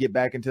 trying to get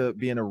back into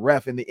being a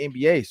ref in the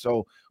NBA.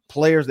 So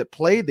players that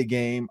played the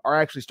game are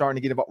actually starting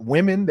to get involved.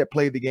 Women that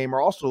played the game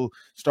are also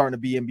starting to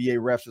be NBA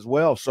refs as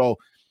well. So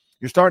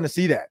you're starting to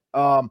see that.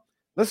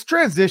 Let's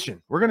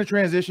transition. We're going to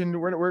transition.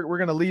 We're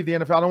going to leave the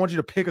NFL. I don't want you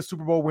to pick a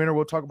Super Bowl winner.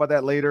 We'll talk about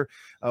that later.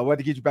 We'll have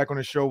to get you back on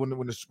the show when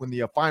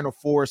the Final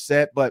Four is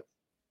set. But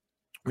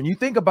when you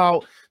think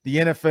about the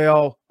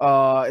NFL,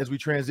 as we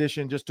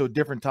transition just to a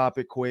different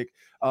topic quick,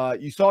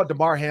 you saw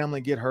Damar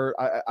Hamlin get hurt.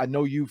 I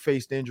know you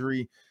faced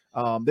injury.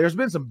 There's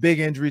been some big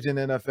injuries in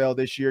the NFL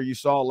this year. You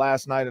saw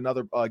last night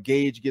another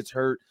Gage gets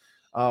hurt.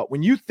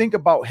 When you think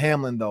about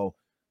Hamlin, though,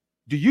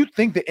 do you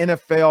think the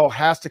NFL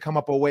has to come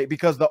up a way?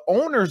 Because the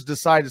owners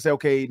decide to say,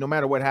 okay, no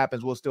matter what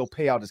happens, we'll still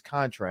pay out his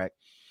contract.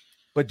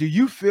 But do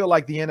you feel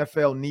like the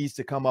NFL needs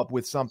to come up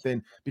with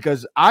something?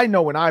 Because I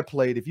know when I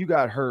played, if you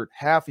got hurt,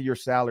 half of your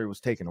salary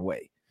was taken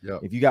away. Yep.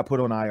 If you got put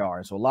on IR.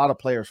 And so a lot of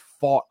players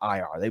fought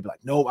IR. They'd be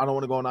like, no, I don't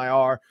want to go on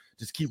IR.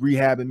 Just keep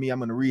rehabbing me. I'm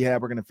going to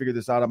rehab. We're going to figure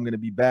this out. I'm going to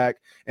be back.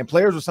 And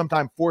players would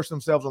sometimes force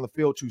themselves on the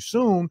field too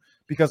soon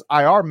because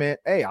IR meant,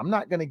 hey, I'm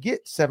not going to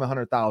get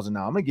 $700,000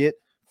 now. I'm going to get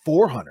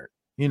 $400,000.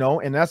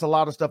 And that's a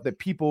lot of stuff that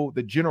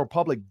the general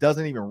public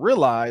doesn't even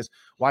realize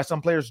why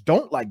some players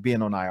don't like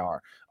being on IR.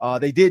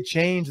 They did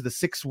change the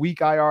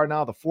 6-week IR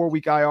now, the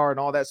 4-week IR and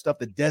all that stuff,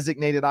 the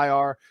designated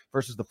IR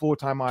versus the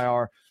full-time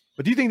IR.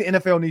 But do you think the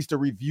NFL needs to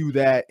review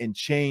that and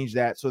change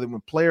that so that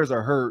when players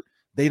are hurt,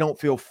 they don't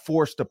feel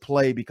forced to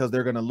play because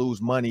they're going to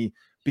lose money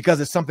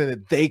because it's something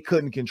that they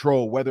couldn't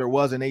control, whether it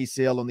was an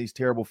ACL on these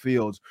terrible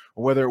fields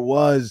or whether it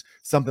was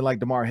something like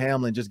Damar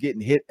Hamlin just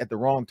getting hit at the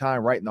wrong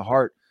time right in the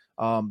heart?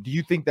 Do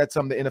you think that's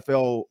something the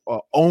NFL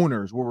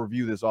owners will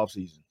review this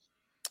offseason?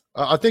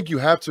 I think you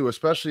have to,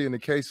 especially in the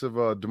case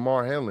of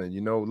Damar Hamlin.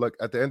 Look,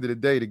 at the end of the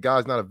day, the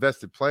guy's not a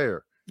vested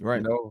player.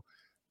 Right.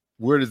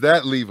 Where does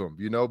that leave him?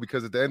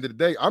 Because at the end of the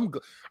day,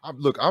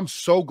 I'm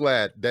so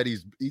glad that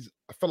he's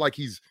I feel like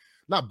he's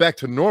not back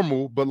to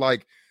normal, but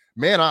like,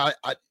 man, I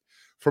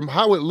from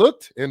how it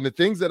looked and the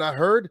things that I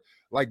heard,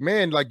 like,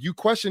 man, like you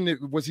question it,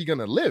 was he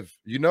gonna live?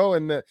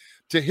 And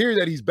to hear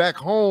that he's back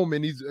home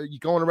and he's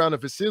going around the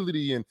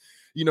facility and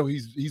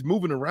he's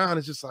moving around,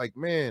 it's just like,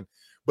 man.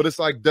 But it's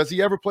like, does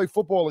he ever play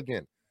football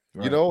again?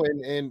 Right.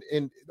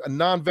 And a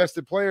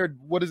non-vested player,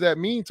 what does that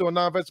mean to a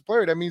non-vested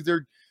player? That means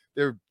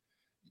they're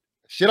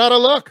shit out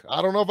of luck.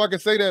 I don't know if I can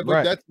say that, but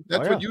right.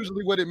 That's what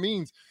usually what it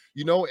means,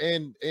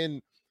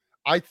 and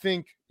I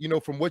think,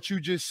 from what you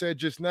just said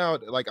just now,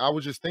 like I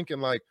was just thinking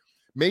like,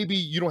 maybe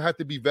you don't have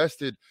to be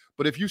vested,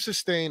 but if you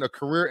sustain a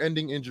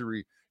career-ending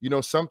injury,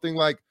 something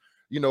like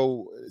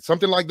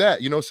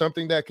that,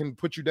 something that can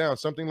put you down,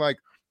 something like,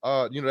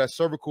 that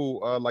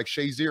cervical, like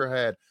Shazier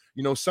had,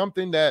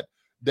 something that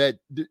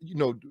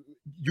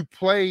you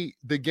play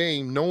the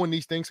game knowing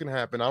these things can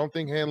happen. I don't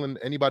think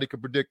anybody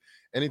could predict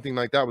anything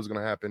like that was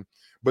going to happen.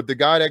 But the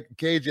guy that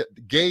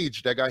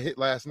Gage that got hit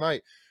last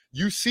night,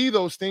 you see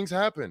those things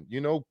happen.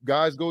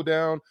 Guys go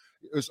down.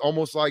 It's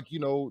almost like,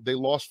 they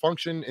lost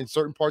function in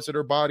certain parts of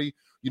their body.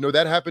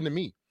 That happened to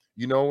me,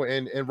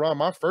 and Ron,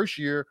 my first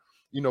year,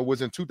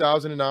 was in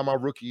 2009, my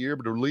rookie year,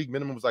 but the league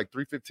minimum was like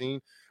 315.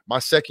 My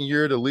second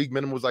year, the league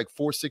minimum was like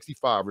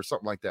 465 or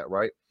something like that,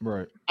 right?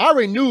 Right. I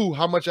already knew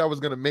how much I was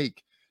going to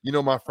make,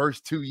 my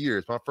first 2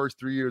 years, my first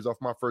 3 years off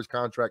my first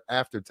contract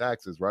after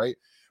taxes, right?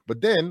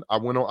 But then I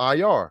went on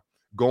IR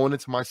going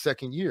into my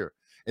second year.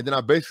 And then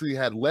I basically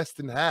had less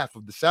than half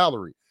of the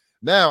salary.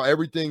 Now I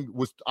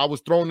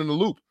was thrown in the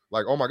loop.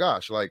 Like, oh my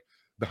gosh, like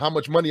how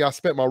much money I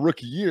spent my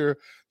rookie year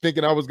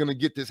thinking I was going to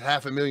get this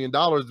 $500,000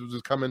 that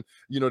was coming,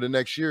 the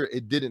next year.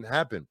 It didn't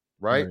happen.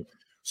 Right.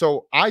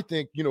 So I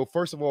think,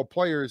 first of all,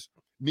 players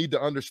need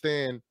to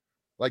understand,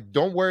 like,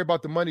 don't worry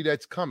about the money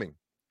that's coming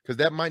because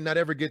that might not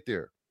ever get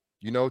there.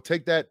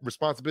 Take that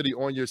responsibility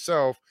on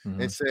yourself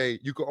and say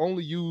you can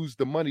only use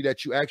the money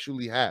that you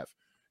actually have.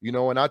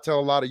 And I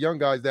tell a lot of young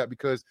guys that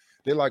because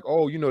they're like,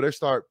 oh,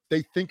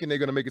 they thinking they're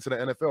going to make it to the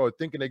NFL or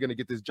thinking they're going to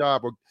get this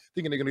job or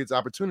thinking they're going to get this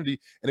opportunity.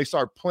 And they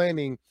start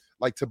planning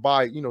like to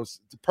buy, to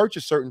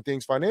purchase certain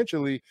things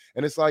financially.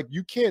 And it's like,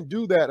 you can't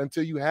do that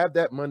until you have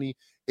that money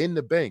in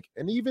the bank.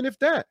 And even if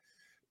that,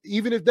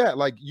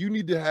 like you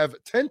need to have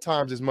 10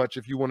 times as much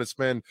if you want to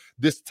spend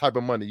this type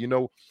of money,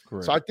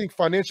 Correct. So I think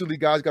financially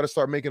guys got to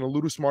start making a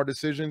little smart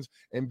decisions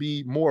and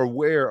be more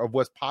aware of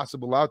what's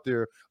possible out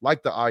there,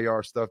 like the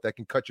IR stuff that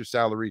can cut your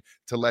salary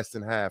to less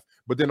than half.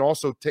 But then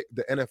also take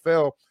the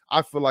NFL,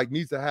 I feel like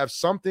needs to have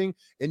something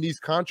in these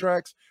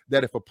contracts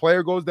that if a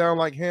player goes down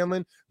like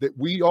Hamlin, that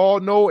we all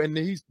know and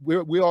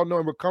we all know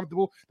and we're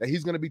comfortable that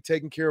he's going to be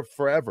taken care of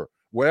forever.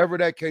 whatever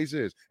that case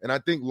is. And I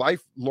think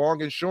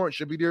lifelong insurance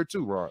should be there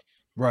too, Ron.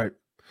 Right.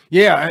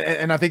 Yeah,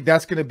 and I think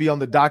that's going to be on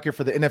the docket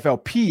for the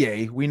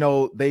NFLPA. We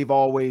know they've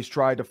always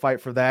tried to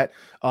fight for that.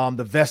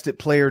 The vested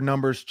player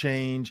numbers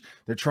change.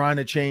 They're trying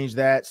to change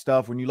that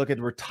stuff. When you look at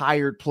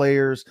retired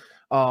players,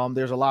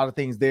 there's a lot of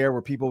things there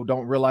where people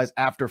don't realize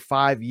after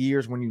 5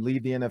 years when you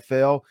leave the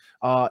NFL,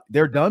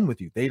 they're done with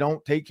you. They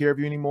don't take care of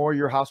you anymore.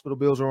 Your hospital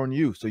bills are on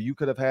you. So you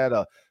could have had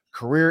a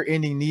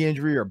career-ending knee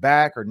injury or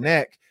back or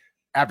neck.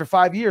 After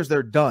 5 years,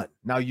 they're done.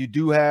 Now, you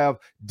do have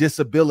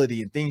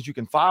disability and things you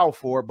can file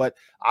for, but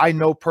I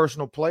know players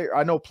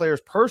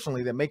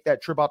personally that make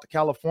that trip out to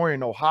California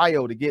and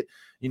Ohio to get,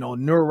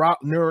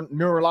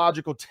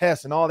 neurological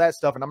tests and all that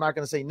stuff. And I'm not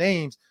going to say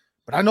names,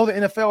 but I know the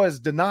NFL has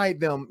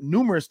denied them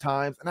numerous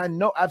times. And I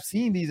know I've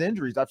seen these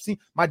injuries.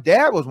 My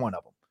dad was one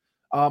of them.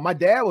 My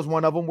dad was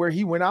one of them where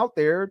he went out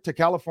there to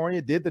California,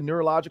 did the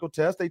neurological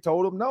test. They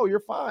told him, no, you're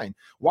fine.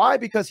 Why?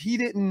 Because he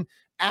didn't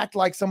act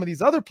like some of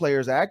these other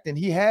players act, and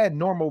he had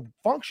normal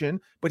function,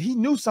 but he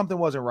knew something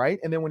wasn't right.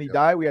 And then when he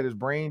died, we had his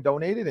brain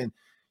donated, and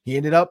he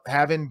ended up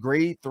having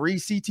grade 3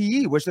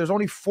 CTE, which there's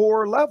only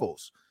 4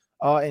 levels.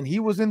 And he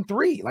was in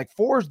 3. Like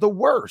 4 is the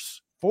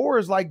worst. 4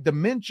 is like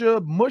dementia,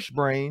 mush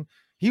brain.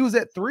 He was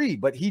at 3,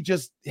 but he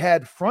just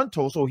had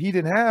frontal, so he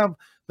didn't have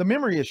the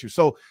memory issue.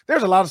 So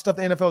there's a lot of stuff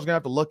the NFL is going to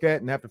have to look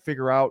at and have to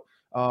figure out.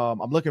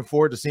 I'm looking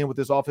forward to seeing what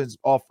this offense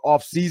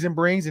off season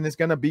brings, and it's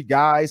going to be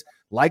guys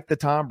like the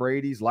Tom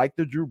Brady's, like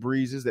the Drew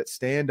Breeses that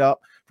stand up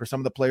for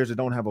some of the players that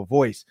don't have a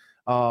voice.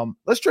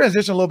 Let's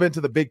transition a little bit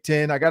into the Big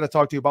Ten. I got to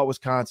talk to you about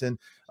Wisconsin.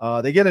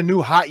 They get a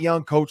new hot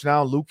young coach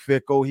now, Luke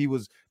Fickell. He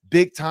was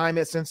big time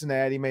at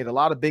Cincinnati, made a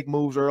lot of big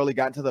moves early,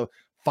 got into the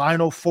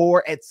Final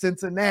Four at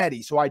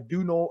Cincinnati. So I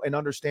do know and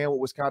understand what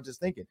Wisconsin's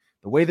thinking.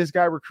 The way this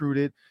guy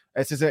recruited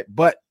at Cincinnati,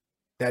 but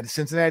that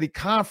Cincinnati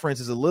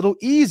conference is a little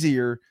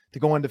easier to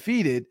go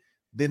undefeated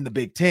than the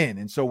Big Ten.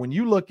 And so when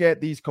you look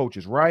at these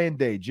coaches, Ryan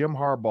Day, Jim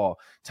Harbaugh,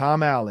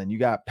 Tom Allen, you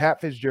got Pat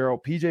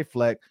Fitzgerald, PJ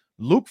Fleck,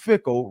 Luke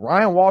Fickell,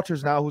 Ryan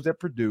Walters now who's at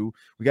Purdue.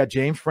 We got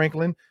James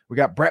Franklin. We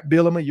got Brett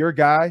Bielema, your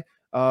guy.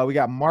 We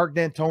got Mark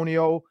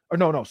D'Antonio. Or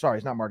no, sorry,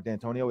 it's not Mark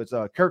D'Antonio. It's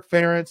Kirk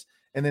Ferentz.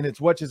 And then it's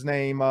what's his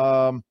name?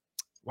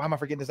 Why am I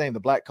forgetting his name? The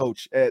black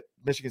coach at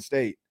Michigan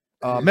State.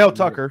 Mel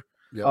Tucker.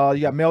 Yep.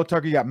 You got Mel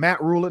Tucker, you got Matt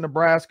Rule at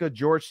Nebraska,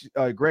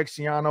 Greg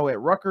Schiano at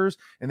Rutgers,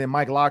 and then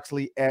Mike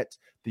Loxley at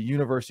the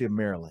University of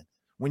Maryland.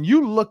 When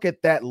you look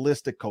at that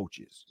list of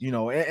coaches,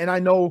 and I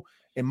know,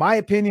 in my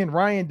opinion,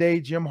 Ryan Day,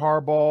 Jim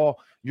Harbaugh,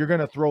 you're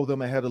going to throw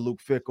them ahead of Luke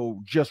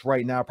Fickell just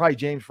right now. Probably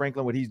James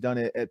Franklin, what he's done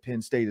at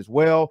Penn State as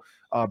well.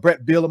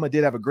 Brett Bielema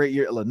did have a great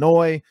year at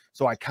Illinois,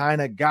 so I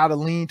kind of got to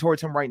lean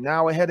towards him right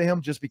now ahead of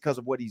him just because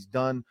of what he's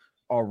done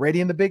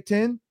already in the Big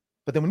Ten.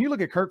 But then when you look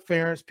at Kirk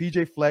Ferentz,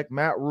 PJ Fleck,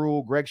 Matt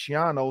Rule, Greg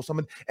Schiano,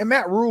 and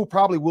Matt Rule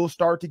probably will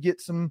start to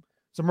get some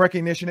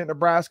recognition at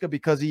Nebraska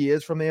because he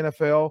is from the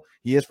NFL.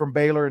 He is from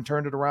Baylor and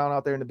turned it around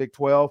out there in the Big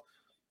 12.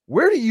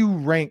 Where do you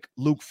rank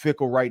Luke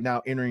Fickell right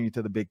now entering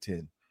into the Big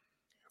Ten?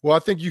 Well, I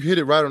think you hit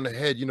it right on the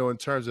head, in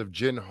terms of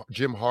Jim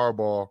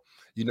Harbaugh,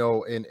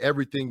 and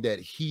everything that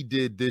he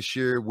did this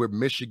year, where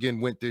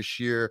Michigan went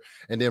this year,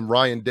 and then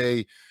Ryan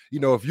Day,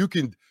 if you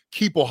can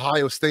keep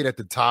Ohio State at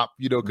the top,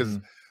 because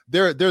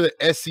they're the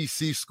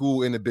SEC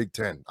school in the Big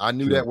Ten. I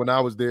knew that when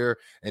I was there,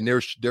 and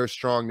they're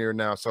strong there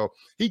now. So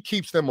he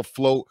keeps them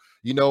afloat,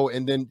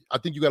 and then I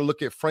think you got to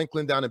look at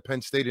Franklin down in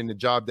Penn State and the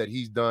job that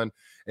he's done.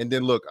 And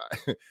then look,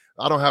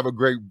 I don't have a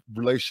great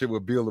relationship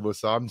with Bielema,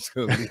 so I'm just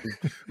going to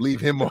leave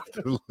him off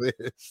the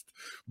list.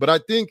 But I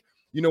think,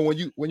 when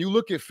you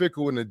look at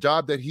Fickell and the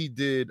job that he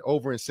did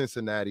over in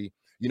Cincinnati,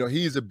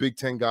 he's a Big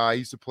Ten guy. He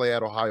used to play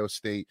at Ohio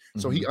State,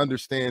 so he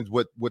understands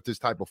what this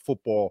type of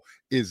football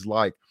is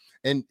like.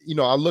 And,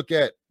 I look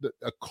at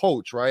a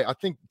coach, right? I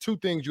think 2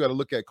 things you got to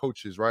look at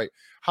coaches, right?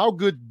 How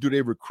good do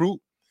they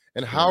recruit?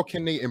 And how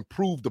can they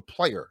improve the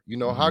player?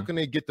 How can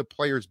they get the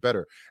players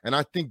better? And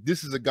I think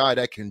this is a guy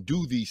that can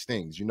do these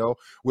things.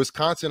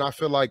 Wisconsin, I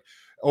feel like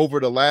over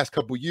the last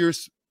couple of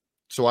years,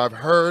 so I've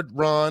heard,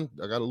 Ron,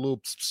 I got a little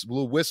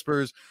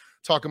whispers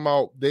talking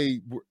about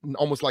they were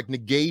almost like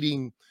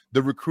negating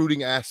the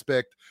recruiting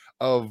aspect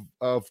of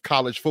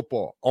college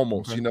football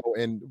almost,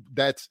 and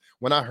that's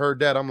when I heard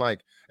that, I'm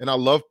like, and I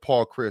love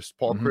Paul Chryst.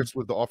 Paul Chryst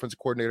was the offensive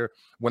coordinator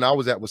when I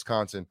was at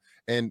Wisconsin.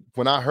 And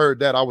when I heard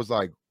that, I was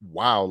like,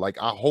 wow, like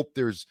I hope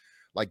there's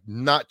like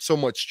not so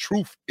much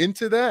truth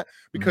into that,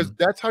 because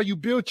that's how you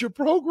build your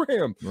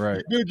program. Right.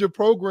 You build your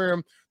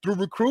program through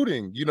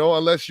recruiting,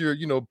 unless you're,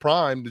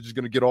 primed, they're just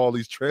going to get all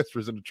these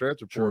transfers in the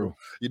transfer portal,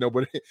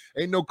 but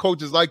ain't no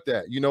coaches like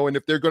that, and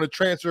if they're going to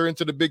transfer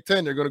into the Big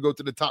Ten, they're going to go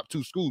to the top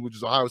 2 schools, which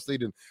is Ohio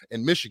State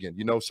and Michigan,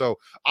 so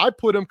I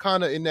put them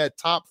kind of in that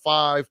top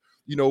 5,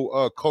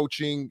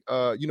 coaching,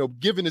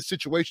 given the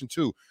situation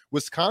too.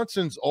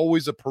 Wisconsin's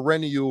always a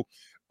perennial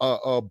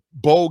a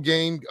bowl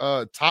game,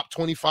 top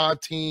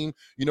 25 team,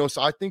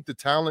 so I think the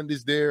talent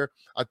is there.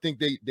 I think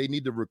they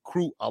need to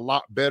recruit a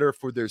lot better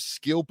for their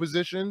skill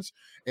positions.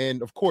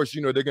 And of course,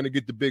 they're going to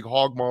get the big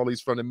hog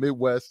mollies from the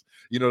Midwest,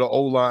 the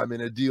O linemen,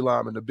 the D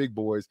linemen, the big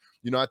boys.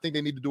 I think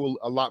they need to do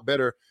a lot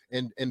better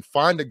and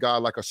find a guy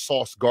like a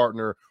Sauce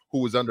Gardner who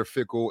was under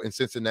Fickell in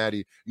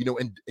Cincinnati,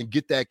 and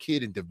get that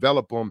kid and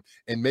develop him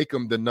and make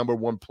him the number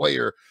one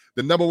player,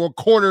 the number one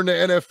corner in the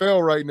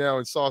NFL right now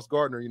in Sauce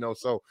Gardner,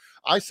 So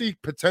I see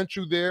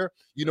potential there,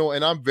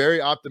 and I'm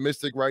very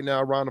optimistic right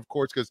now, Ron, of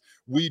course, because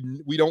we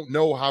don't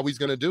know how he's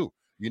going to do.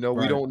 Right.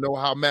 We don't know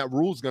how Matt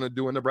Rule's going to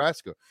do in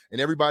Nebraska.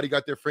 And everybody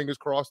got their fingers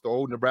crossed, the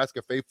old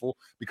Nebraska faithful,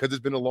 because it's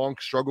been a long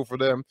struggle for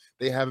them.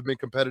 They haven't been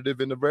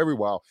competitive in a very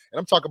while. And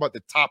I'm talking about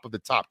the top of the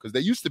top, because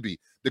they used to be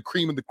the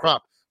cream of the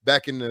crop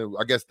back in the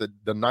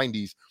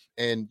 90s.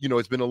 And,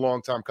 it's been a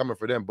long time coming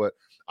for them. But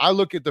I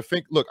look at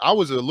I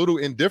was a little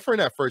indifferent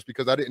at first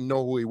because I didn't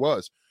know who he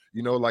was.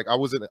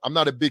 I'm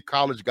not a big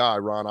college guy,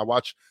 Ron. I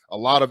watch a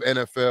lot of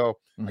NFL.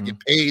 Mm-hmm. I get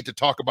paid to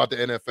talk about the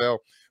NFL.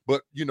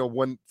 But,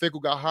 when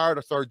Fickell got hired,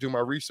 I started doing my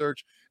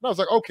research. And I was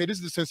like, okay, this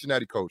is the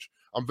Cincinnati coach.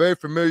 I'm very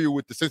familiar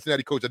with the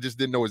Cincinnati coach. I just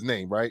didn't know his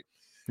name, right?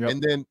 Yep.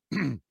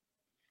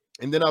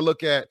 And then I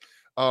look at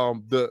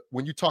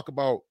when you talk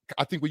about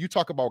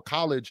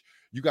college,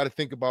 you got to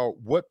think about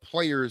what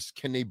players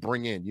can they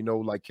bring in,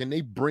 can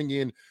they bring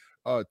in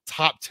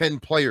top 10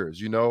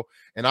 players,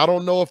 and I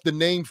don't know if the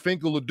name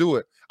Fickell will do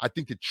it. I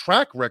think the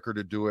track record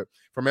to do it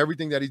from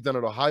everything that he's done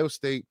at Ohio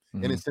State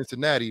and in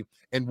Cincinnati,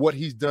 and what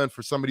he's done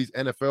for some of these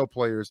NFL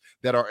players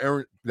that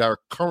are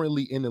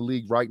currently in the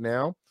league right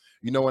now,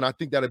 and I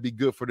think that'd be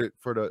good for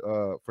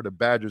the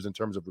Badgers in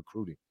terms of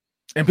recruiting.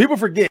 And people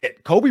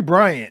forget Kobe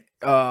Bryant,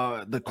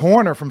 the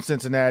corner from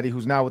Cincinnati,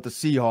 who's now with the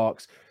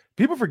Seahawks.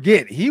 People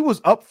forget he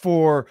was up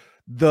for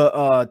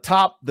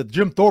the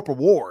Jim Thorpe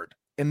Award.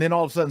 And then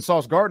all of a sudden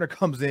Sauce Gardner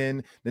comes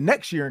in the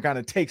next year and kind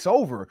of takes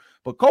over.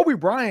 But Kobe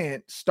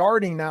Bryant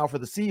starting now for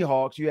the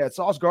Seahawks, you had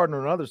Sauce Gardner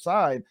on the other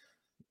side.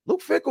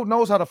 Luke Fickell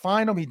knows how to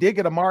find him. He did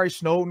get Amari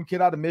Snowden, kid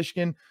out of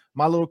Michigan.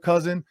 My little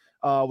cousin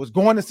was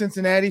going to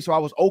Cincinnati, so I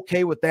was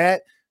okay with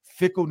that.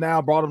 Fickell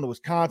now brought him to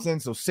Wisconsin,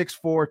 so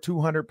 6'4",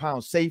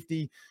 200-pound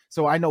safety.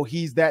 So I know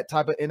he's that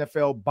type of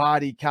NFL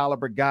body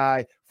caliber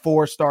guy,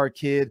 4-star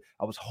kid.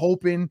 I was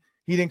hoping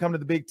he didn't come to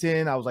the Big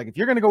Ten. I was like, if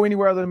you're going to go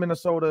anywhere other than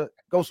Minnesota,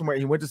 go somewhere.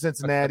 He went to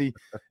Cincinnati.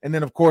 And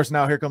then, of course,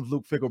 now here comes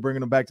Luke Fickell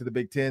bringing him back to the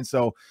Big Ten.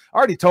 So I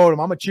already told him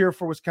I'm going to cheer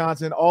for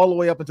Wisconsin all the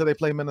way up until they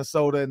play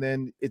Minnesota, and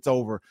then it's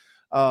over.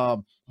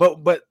 But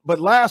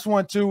last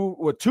one, two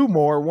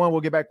more. One,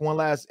 we'll get back one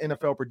last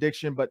NFL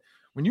prediction. But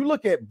when you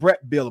look at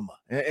Brett Bielema,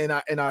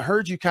 and I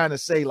heard you kind of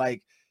say,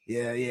 like,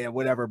 yeah,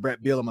 whatever,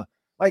 Brett Bielema.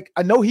 Like,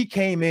 I know he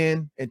came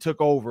in and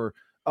took over.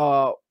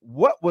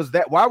 What was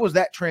that? Why was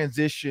that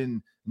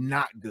transition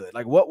not good?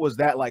 Like, what was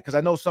that like? Because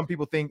I know some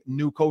people think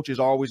new coaches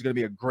are always going to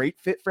be a great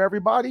fit for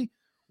everybody.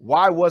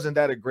 Why wasn't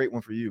that a great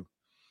one for you?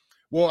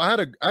 Well,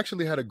 I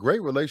actually had a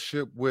great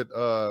relationship with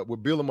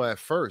Bielema at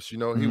first. He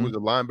was a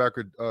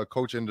linebacker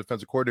coach and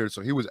defensive coordinator,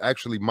 so he was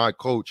actually my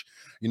coach.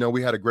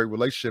 We had a great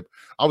relationship.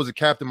 I was a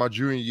captain my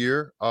junior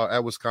year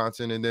at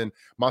Wisconsin, and then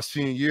my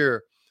senior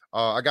year,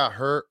 I got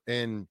hurt,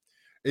 and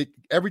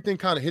everything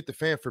kind of hit the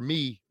fan for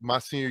me my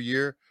senior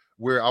year,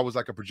 where I was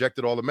like a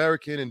projected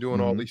All-American and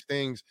doing all these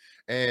things.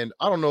 And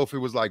I don't know if it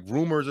was like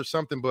rumors or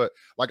something, but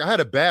like I had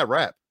a bad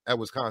rap at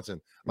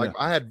Wisconsin. Like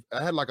I had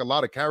like a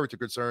lot of character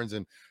concerns,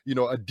 and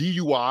a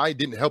DUI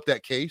didn't help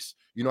that case.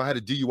 I had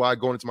a DUI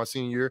going into my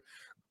senior year.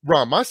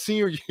 Ron, my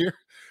senior year,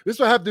 this is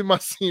what happened in my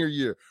senior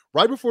year.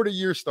 Right before the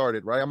year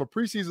started, right? I'm a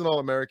preseason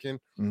All-American.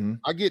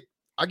 I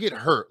get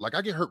hurt. Like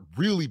I get hurt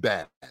really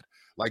bad,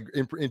 like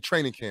in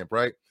training camp,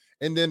 right?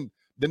 And then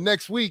the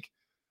next week,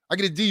 I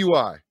get a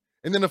DUI.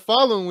 And then the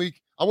following week,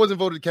 I wasn't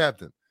voted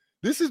captain.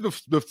 This is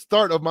the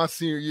start of my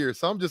senior year.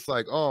 So I'm just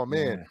like, oh,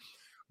 man.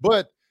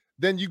 But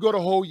then you go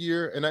the whole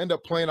year, and I end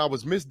up playing. I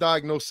was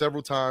misdiagnosed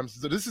several times.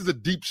 So this is a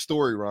deep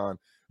story, Ron.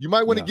 You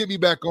might want to get me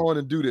back on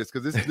and do this,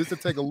 because this will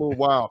take a little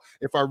while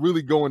if I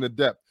really go into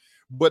depth.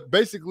 But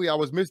basically, I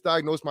was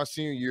misdiagnosed my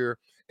senior year,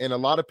 and a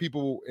lot of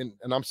people, and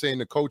I'm saying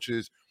the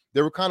coaches,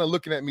 they were kind of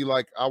looking at me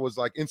like I was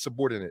like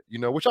insubordinate,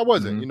 which I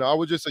wasn't. I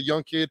was just a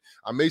young kid.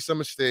 I made some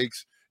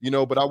mistakes.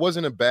 But I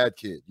wasn't a bad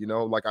kid,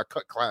 like I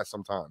cut class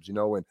sometimes,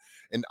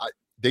 and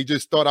they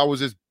just thought I was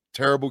this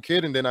terrible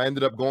kid. And then I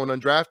ended up going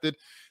undrafted.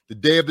 The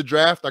day of the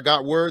draft, I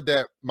got word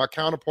that my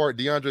counterpart,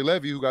 DeAndre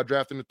Levy, who got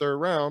drafted in the third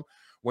round,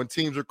 when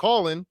teams were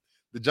calling,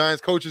 the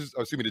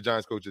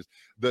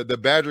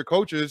Badger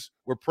coaches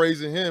were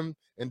praising him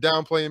and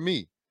downplaying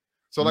me.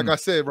 So like I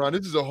said, Ron,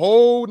 this is a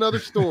whole nother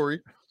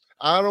story.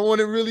 I don't want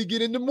to really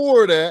get into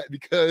more of that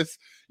because,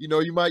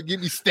 you might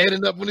get me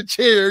standing up in a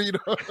chair,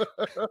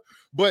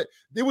 but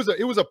it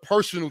was a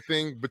personal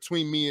thing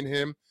between me and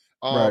him.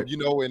 Right.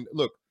 And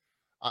look,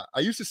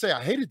 I used to say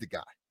I hated the guy.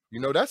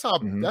 That's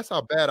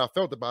how bad I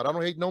felt about it. I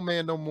don't hate no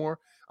man no more.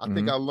 I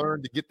think I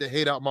learned to get the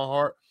hate out my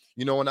heart,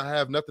 and I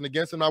have nothing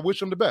against him. I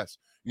wish him the best.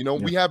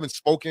 We haven't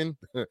spoken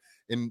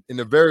in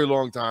a very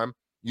long time.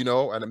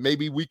 and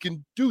maybe we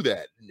can do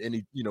that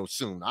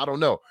soon. I don't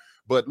know.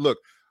 But look,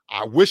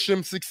 I wish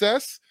him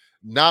success,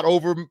 not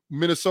over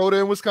Minnesota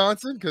and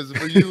Wisconsin, because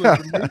for you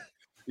and for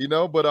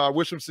me, but I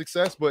wish him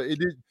success. But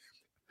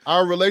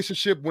our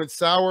relationship went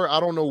sour. I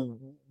don't know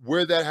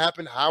where that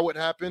happened, how it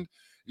happened,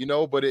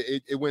 but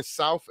it went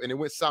south, and it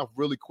went south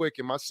really quick.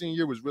 And my senior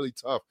year was really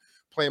tough,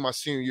 playing my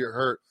senior year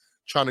hurt,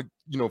 trying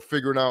to,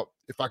 figuring out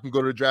if I can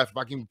go to the draft, if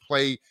I can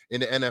play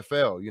in the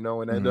NFL,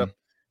 and end up,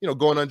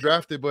 going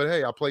undrafted. But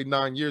hey, I played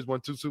 9 years,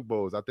 won 2 Super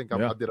Bowls. I think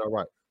I did all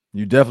right.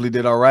 You definitely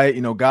did all right.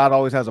 God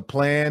always has a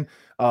plan.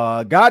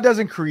 God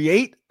doesn't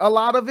create a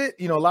lot of it.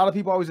 A lot of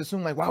people always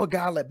assume, like, why would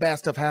God let bad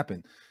stuff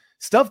happen?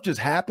 Stuff just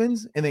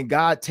happens, and then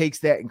God takes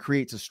that and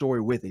creates a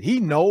story with it. He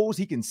knows,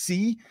 he can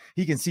see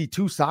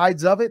 2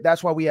 sides of it.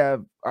 That's why we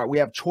have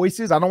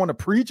choices. I don't want to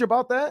preach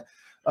about that.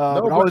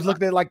 But I always look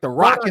at it like the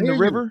rock in the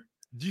river.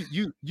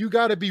 You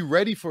got to be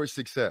ready for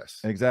success.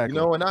 Exactly.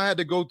 And I had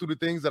to go through the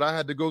things that I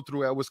had to go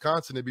through at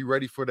Wisconsin to be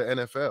ready for the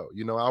NFL.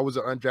 I was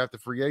an undrafted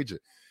free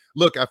agent.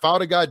 Look, if I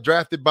would have got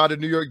drafted by the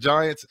New York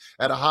Giants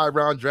at a high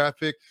round draft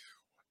pick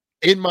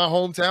in my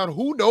hometown,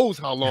 who knows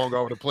how long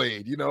I would have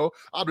played.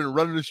 I've been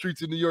running the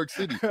streets in New York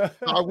City.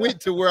 I went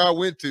to where I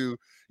went to,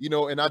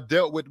 and I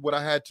dealt with what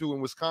I had to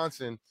in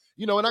Wisconsin,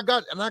 and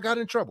I got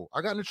in trouble.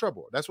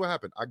 That's what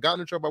happened. I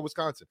got in trouble by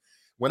Wisconsin.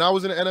 When I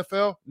was in the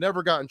NFL,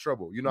 never got in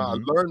trouble. I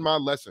learned my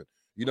lesson.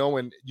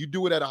 When you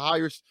do it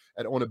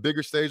on a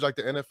bigger stage like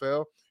the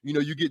NFL,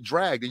 you get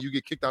dragged and you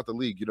get kicked out the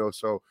league,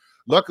 So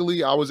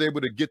luckily I was able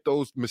to get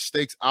those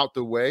mistakes out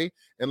the way.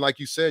 And like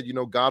you said,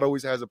 God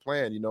always has a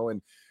plan,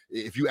 and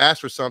if you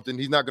ask for something,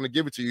 he's not going to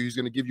give it to you. He's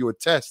going to give you a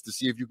test to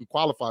see if you can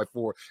qualify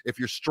for it, if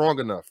you're strong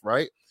enough,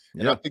 right?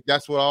 And I think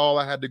that's what all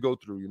I had to go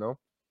through,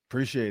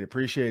 Appreciate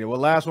it. Well,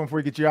 last one before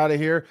we get you out of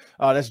here.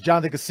 That's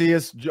Jonathan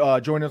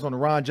Casillas joining us on the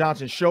Ron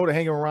Johnson Show, the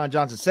Hanging with Ron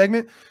Johnson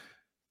segment.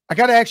 I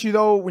got to ask you,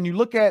 though, when you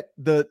look at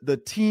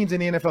the teams in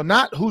the NFL,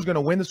 not who's going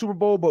to win the Super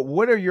Bowl, but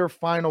what are your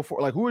final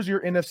four? Like, who is your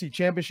NFC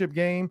Championship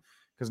game?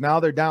 Because now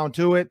they're down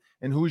to it.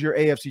 And who's your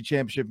AFC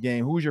Championship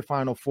game? Who's your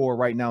final four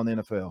right now in the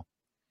NFL?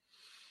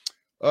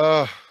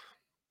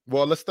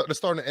 Well, let's start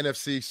in the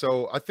NFC.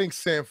 So I think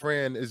San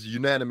Fran is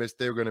unanimous.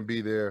 They're going to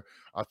be there.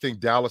 I think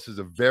Dallas is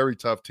a very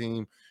tough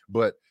team,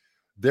 but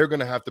they're going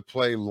to have to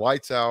play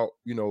lights out,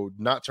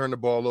 not turn the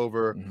ball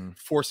over,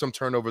 force some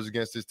turnovers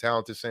against this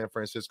talented San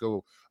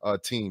Francisco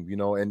team,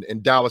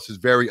 and Dallas is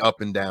very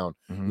up and down,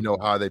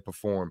 how they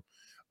perform,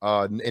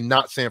 and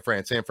not San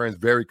Fran. San Fran's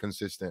very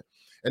consistent.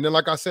 And then,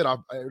 like I said,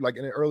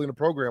 early in the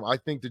program, I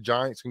think the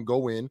Giants can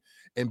go in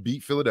and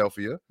beat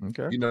Philadelphia.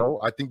 Okay.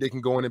 I think they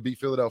can go in and beat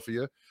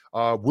Philadelphia.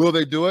 Will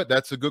they do it?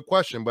 That's a good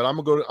question. But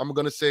I'm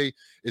gonna say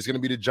it's gonna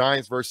be the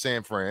Giants versus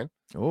San Fran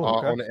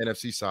on the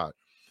NFC side.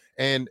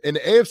 And in the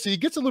AFC,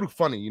 it gets a little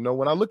funny.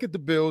 When I look at the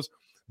Bills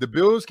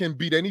can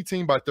beat any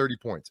team by 30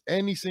 points.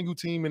 Any single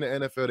team in the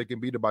NFL, they can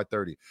beat it by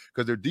 30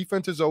 because their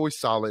defense is always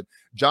solid.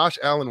 Josh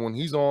Allen, when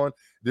he's on,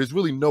 there's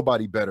really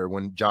nobody better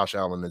when Josh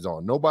Allen is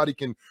on. Nobody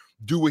can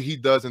do what he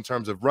does in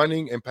terms of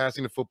running and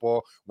passing the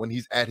football when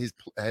he's at his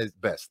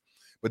best.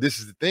 But this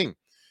is the thing.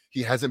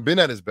 He hasn't been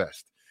at his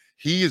best.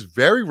 He is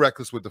very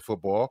reckless with the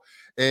football,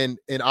 and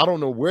I don't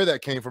know where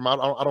that came from. I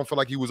don't feel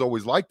like he was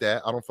always like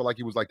that. I don't feel like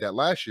he was like that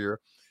last year,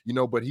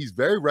 but he's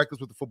very reckless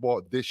with the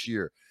football this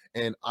year,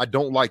 and I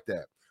don't like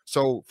that.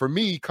 So for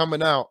me,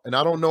 coming out, and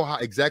I don't know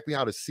exactly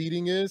how the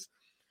seeding is.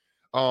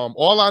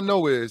 All I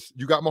know is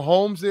you got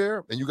Mahomes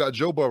there and you got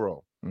Joe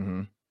Burrow.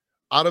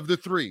 Out of the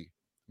three,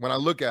 when I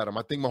look at him,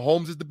 I think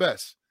Mahomes is the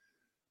best.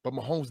 But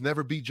Mahomes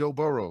never beat Joe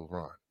Burrow,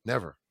 Ron.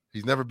 Never.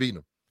 He's never beaten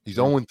him. He's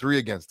 0-3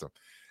 against him.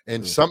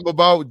 And something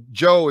about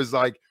Joe is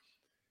like,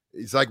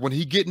 it's like when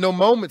he get no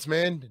moments,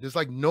 man, there's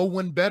like no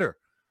one better,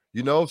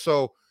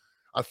 So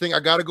I think I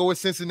got to go with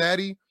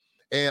Cincinnati.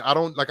 And I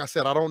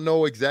don't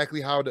know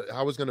exactly how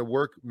it's going to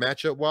work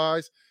matchup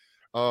wise.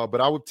 But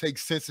I would take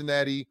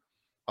Cincinnati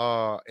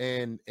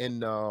and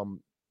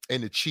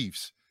the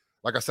Chiefs.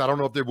 Like I said, I don't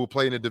know if they will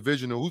play in the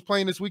division. Who's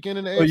playing this weekend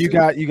in the AFC?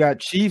 So you got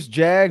Chiefs,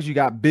 Jags, you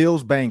got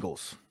Bills,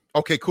 Bengals.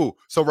 Okay, cool.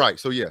 So right.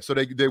 So yeah, so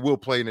they will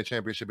play in the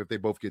championship if they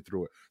both get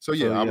through it. So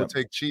yeah, I would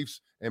take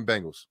Chiefs and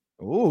Bengals.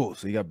 Oh,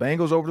 so you got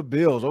Bengals over the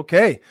Bills.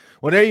 Okay.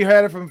 Well, there you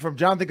had it from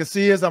Jonathan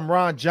Casillas. I'm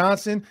Ron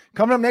Johnson.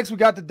 Coming up next, we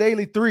got the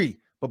Daily 3.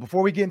 But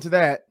before we get into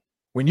that,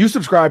 when you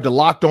subscribe to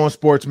Locked On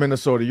Sports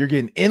Minnesota, you're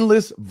getting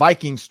endless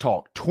Vikings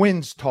talk,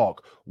 Twins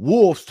talk,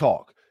 Wolves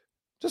talk,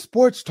 just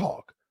sports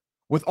talk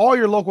with all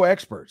your local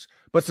experts.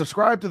 But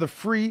subscribe to the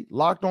free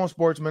Locked On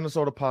Sports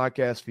Minnesota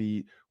podcast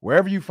feed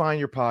wherever you find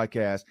your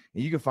podcast,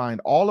 and you can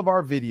find all of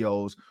our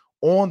videos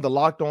on the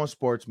Locked On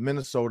Sports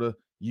Minnesota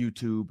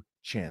YouTube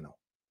channel.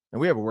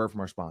 And we have a word from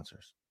our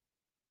sponsors.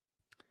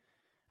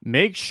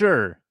 Make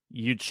sure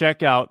you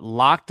check out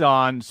Locked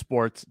On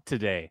Sports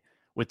today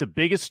with the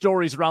biggest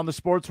stories around the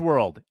sports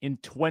world in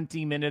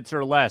 20 minutes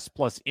or less,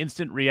 plus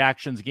instant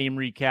reactions, game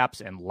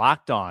recaps, and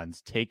Locked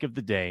On's take of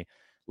the day.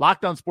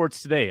 Locked On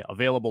Sports today,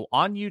 available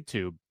on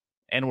YouTube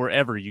and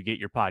wherever you get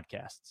your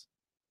podcasts.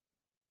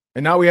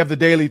 And now we have the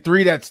Daily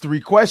 3. That's 3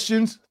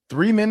 questions,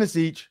 3 minutes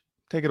each.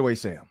 Take it away,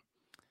 Sam.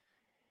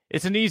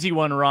 It's an easy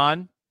one,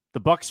 Ron.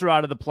 The Bucs are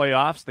out of the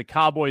playoffs. The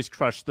Cowboys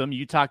crushed them.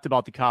 You talked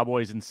about the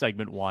Cowboys in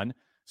segment 1.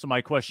 So my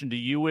question to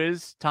you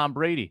is, Tom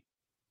Brady,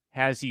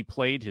 has he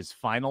played his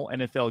final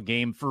NFL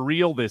game for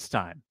real this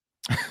time?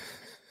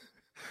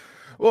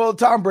 Well,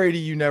 Tom Brady,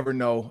 you never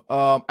know.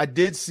 I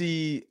did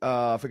see,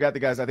 I forgot the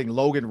guys, I think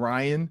Logan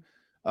Ryan,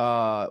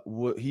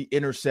 he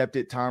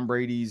intercepted Tom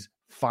Brady's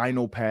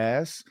final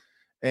pass,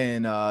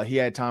 and he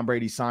had Tom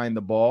Brady sign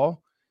the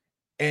ball.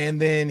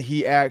 And then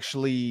he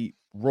actually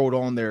wrote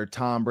on there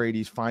Tom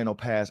Brady's final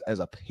pass as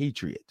a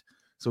Patriot.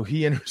 So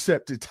he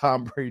intercepted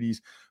Tom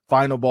Brady's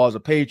final ball as a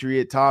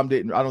Patriot. I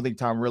don't think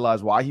Tom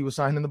realized why he was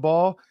signing the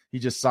ball. He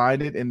just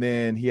signed it, and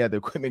then he had the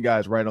equipment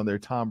guys write on there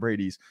Tom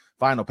Brady's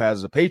final pass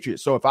as a Patriot.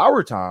 So if I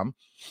were Tom,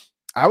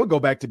 I would go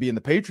back to being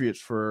the Patriots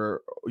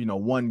for,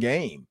 one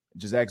game.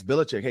 Just ask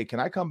Belichick, hey, can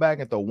I come back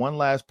and throw one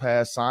last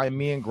pass, sign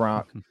me and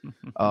Gronk,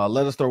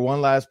 let us throw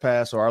one last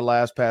pass, so our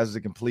last pass is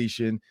a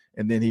completion,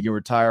 and then he can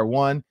retire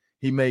one.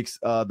 He makes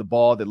the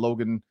ball that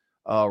Logan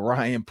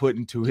Ryan put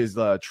into his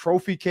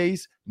trophy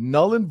case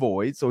null and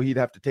void, so he'd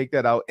have to take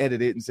that out,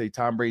 edit it, and say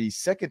Tom Brady's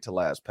second to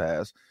last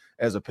pass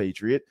as a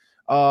Patriot.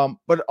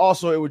 But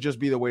also it would just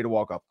be the way to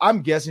walk off.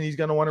 I'm guessing he's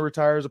going to want to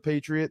retire as a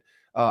Patriot.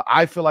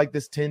 I feel like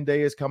this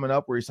 10-day is coming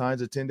up where he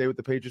signs a 10-day with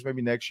the Patriots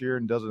maybe next year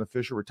and does an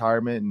official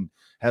retirement and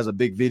has a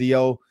big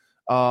video.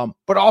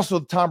 But also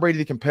Tom Brady,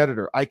 the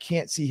competitor, I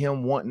can't see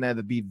him wanting that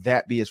to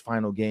be his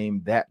final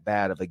game, that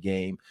bad of a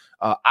game.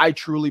 I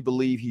truly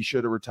believe he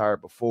should have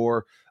retired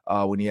before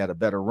when he had a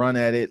better run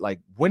at it. Like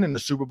winning the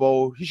Super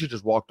Bowl, he should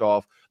just walked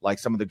off like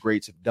some of the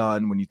greats have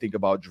done. When you think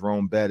about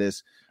Jerome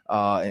Bettis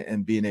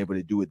and being able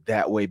to do it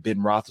that way, Ben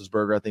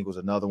Roethlisberger, I think was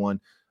another one.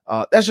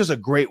 That's just a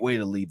great way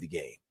to leave the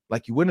game.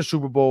 Like you win a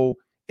Super Bowl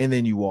and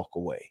then you walk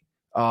away,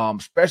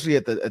 especially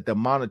at the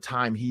amount of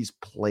time he's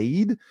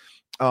played.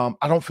 I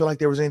don't feel like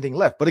there was anything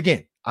left. But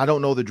again, I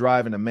don't know the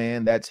drive in a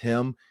man. That's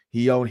him.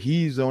 He's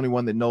the only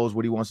one that knows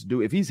what he wants to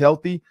do. If he's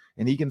healthy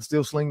and he can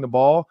still sling the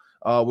ball,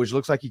 which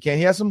looks like he can.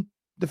 He has some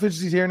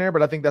deficiencies here and there,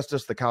 but I think that's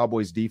just the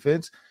Cowboys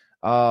defense.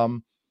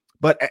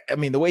 But I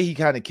mean, the way he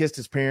kind of kissed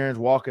his parents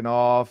walking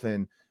off,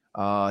 and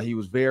he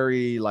was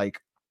very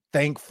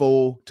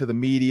thankful to the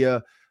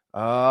media.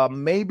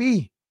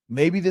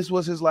 Maybe this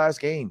was his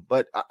last game,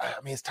 but I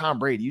mean, it's Tom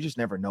Brady. You just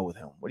never know with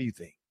him. What do you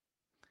think?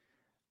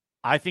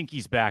 I think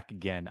he's back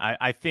again.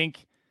 I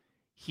think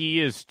he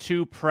is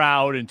too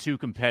proud and too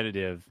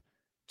competitive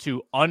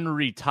to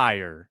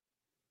unretire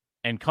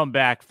and come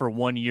back for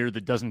 1 year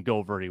that doesn't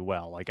go very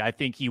well. I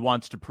think he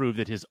wants to prove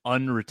that his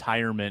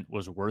unretirement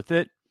was worth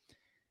it.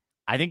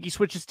 I think he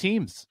switches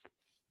teams.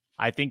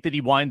 I think that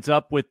he winds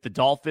up with the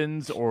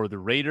Dolphins or the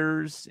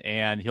Raiders,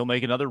 and he'll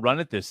make another run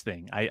at this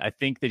thing. I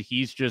think that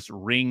he's just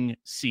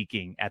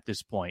ring-seeking at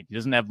this point. He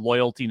doesn't have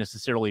loyalty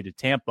necessarily to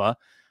Tampa.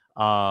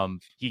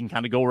 He can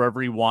kind of go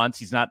wherever he wants.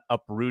 He's not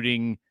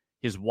uprooting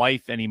his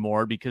wife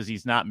anymore because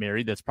he's not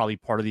married. That's probably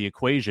part of the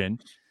equation.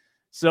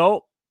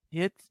 So,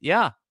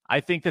 I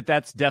think that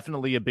that's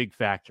definitely a big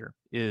factor,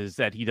 is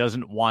that he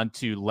doesn't want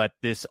to let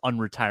this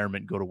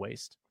unretirement go to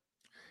waste.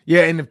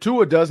 Yeah, and if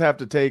Tua does have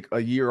to take a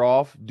year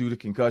off due to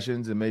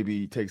concussions and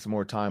maybe take some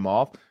more time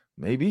off,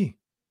 maybe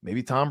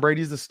Tom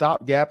Brady's the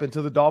stopgap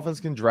until the Dolphins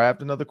can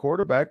draft another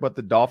quarterback. But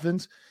the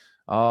Dolphins,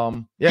 who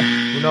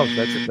knows?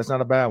 That's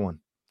not a bad one.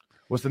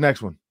 What's the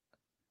next one?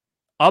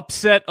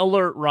 Upset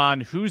alert,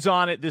 Ron. Who's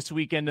on it this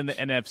weekend in the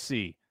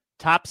NFC?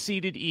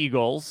 Top-seeded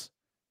Eagles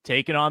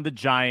taking on the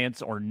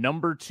Giants, or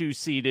number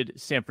 2-seeded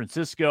San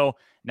Francisco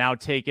now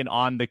taking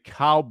on the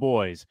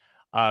Cowboys.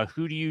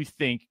 Who do you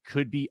think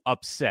could be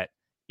upset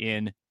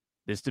in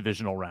this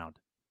divisional round?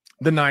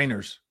 The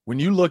Niners. When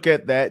you look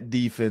at that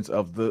defense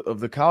of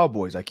the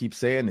Cowboys, I keep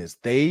saying this,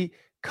 they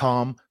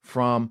come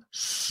from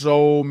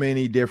so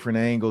many different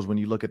angles. When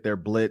you look at their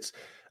blitz,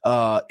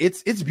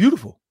 it's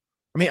beautiful.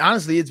 I mean,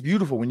 honestly, it's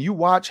beautiful when you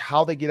watch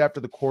how they get after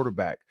the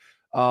quarterback.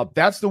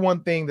 That's the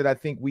one thing that I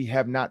think we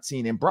have not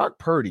seen. And Brock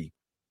Purdy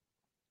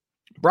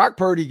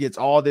gets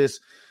all this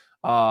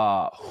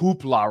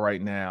hoopla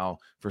right now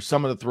for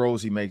some of the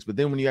throws he makes. But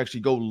then when you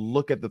actually go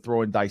look at the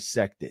throw and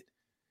dissect it,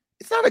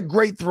 it's not a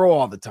great throw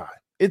all the time.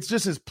 It's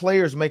just his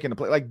players making a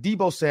play. Like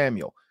Deebo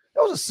Samuel.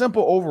 That was a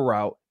simple over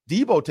route.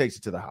 Deebo takes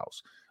it to the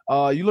house.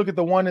 You look at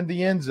the one in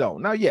the end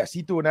zone. Now, yes,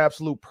 he threw an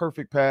absolute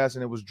perfect pass,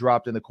 and it was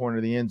dropped in the corner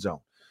of the end zone.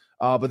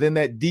 But then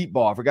that deep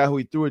ball, I forgot who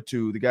he threw it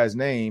to, the guy's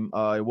name.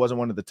 It wasn't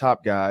one of the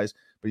top guys,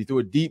 but he threw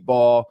a deep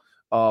ball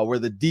where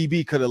the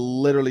DB could have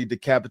literally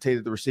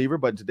decapitated the receiver,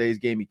 but in today's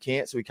game he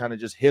can't, so he kind of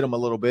just hit him a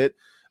little bit.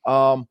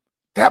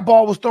 That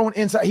ball was thrown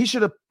inside. He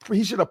should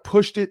have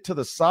pushed it to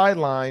the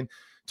sideline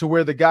to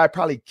where the guy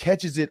probably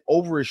catches it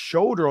over his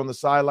shoulder on the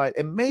sideline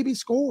and maybe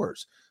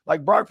scores.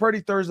 Like Brock Purdy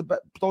throws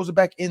it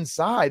back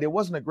inside. It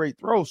wasn't a great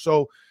throw.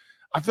 So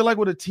I feel like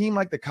with a team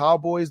like the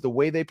Cowboys, the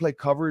way they play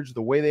coverage,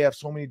 the way they have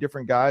so many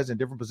different guys in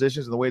different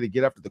positions, and the way they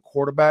get after the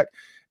quarterback,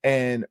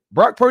 and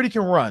Brock Purdy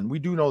can run. We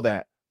do know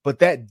that. But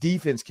that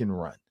defense can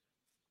run.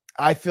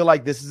 I feel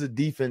like this is a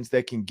defense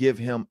that can give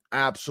him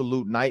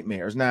absolute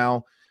nightmares.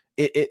 Now,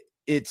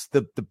 it's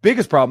the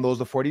biggest problem, though, is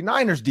the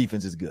 49ers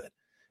defense is good.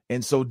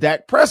 And so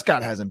Dak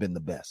Prescott hasn't been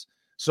the best.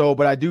 So,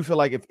 but I do feel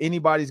like if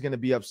anybody's going to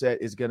be upset,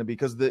 it's going to be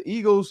because the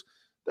Eagles,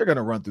 they're going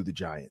to run through the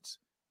Giants.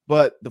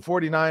 But the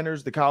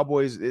 49ers, the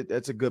Cowboys,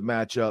 it's a good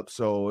matchup.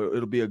 So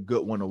it'll be a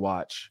good one to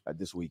watch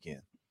this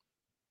weekend.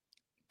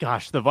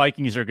 Gosh, the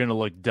Vikings are going to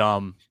look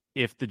dumb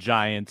if the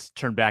Giants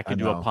turn back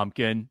into a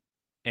pumpkin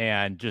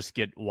and just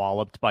get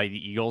walloped by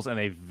the Eagles, and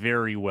they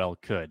very well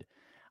could.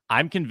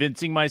 I'm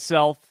convincing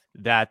myself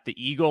that the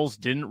Eagles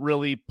didn't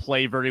really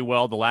play very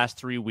well the last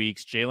 3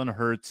 weeks. Jalen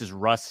Hurts is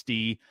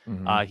rusty.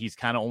 He's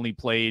kind of only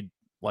played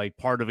like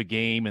part of a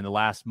game in the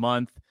last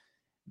month.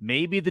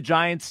 Maybe the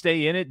Giants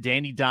stay in it.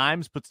 Danny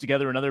Dimes puts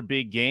together another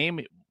big game.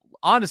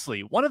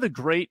 Honestly, one of the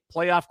great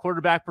playoff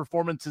quarterback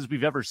performances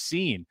we've ever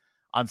seen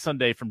on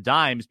Sunday from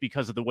Dimes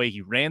because of the way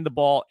he ran the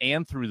ball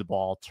and threw the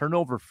ball,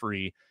 turnover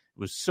free. It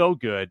was so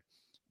good.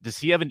 Does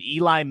he have an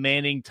Eli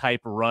Manning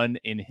type run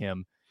in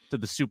him to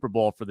the Super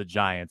Bowl for the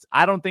Giants?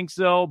 I don't think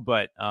so,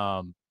 but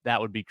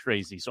that would be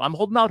crazy. So I'm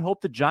holding out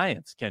hope the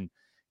Giants can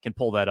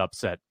pull that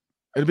upset.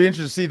 It'll be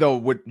interesting to see, though,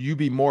 would you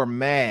be more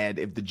mad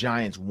if the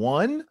Giants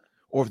won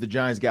or if the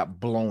Giants got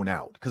blown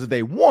out? Because if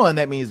they won,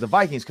 that means the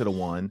Vikings could have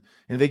won.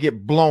 And if they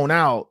get blown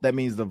out, that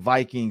means the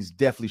Vikings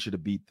definitely should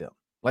have beat them.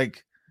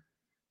 Like,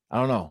 I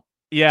don't know.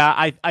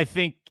 Yeah, I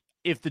think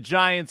if the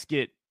Giants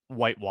get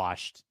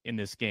whitewashed in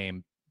this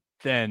game,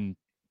 then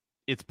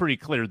it's pretty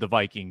clear the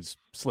Vikings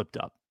slipped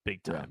up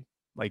big time. Yeah.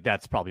 Like,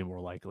 that's probably more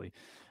likely.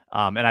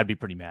 And I'd be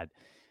pretty mad.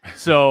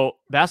 So,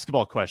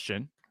 basketball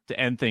question to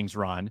end things,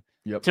 Ron.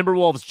 Yep.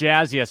 Timberwolves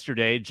Jazz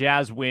yesterday.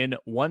 Jazz win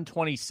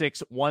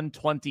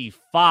 126-125,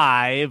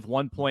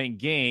 1-point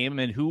game.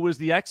 And who was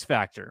the X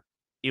factor?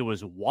 It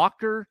was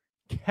Walker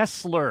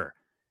Kessler,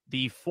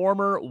 the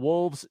former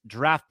Wolves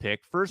draft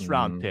pick, first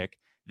round pick.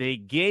 They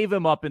gave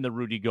him up in the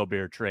Rudy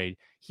Gobert trade.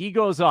 He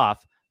goes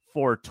off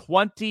for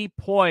 20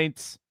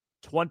 points,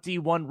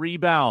 21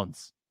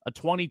 rebounds, a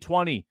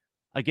 20-20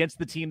 against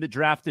the team that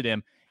drafted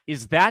him.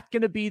 Is that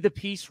going to be the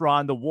piece,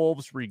 Ron, the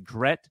Wolves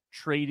regret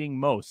trading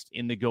most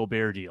in the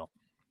Gobert deal?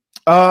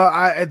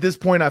 At this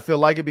point, I feel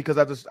like it because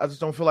I just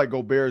don't feel like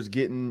you're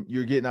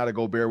getting out of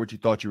Gobert what you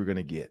thought you were going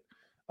to get.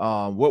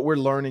 What we're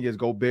learning is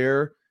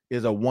Gobert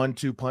is a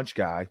 1-2 punch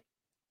guy.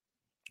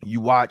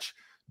 You watch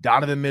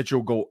Donovan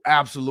Mitchell go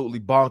absolutely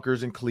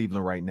bonkers in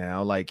Cleveland right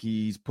now. Like,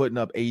 he's putting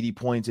up 80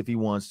 points if he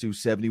wants to,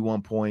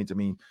 71 points. I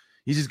mean,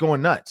 he's just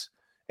going nuts.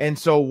 And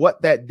so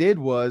what that did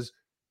was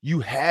you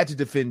had to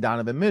defend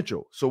Donovan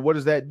Mitchell. So what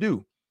does that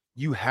do?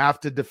 You have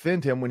to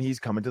defend him when he's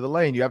coming to the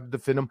lane. You have to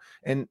defend him.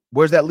 And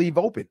where's that leave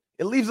open?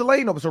 It leaves the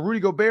lane open. So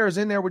Rudy Gobert is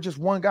in there with just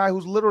one guy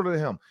who's little to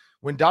him.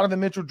 When Donovan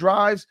Mitchell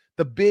drives,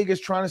 the big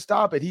is trying to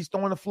stop it. He's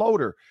throwing a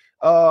floater.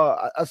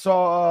 I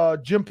saw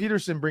Jim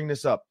Peterson bring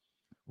this up.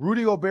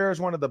 Rudy Gobert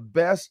is one of the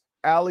best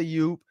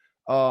alley-oop,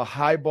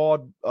 high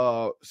ball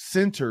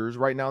centers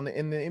right now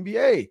in the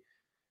NBA.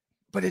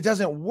 But it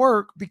doesn't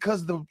work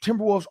because the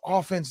Timberwolves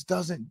offense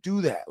doesn't do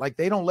that. Like,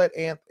 they don't let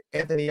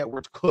Anthony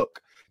Edwards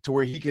cook to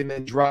where he can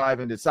then drive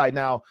and decide.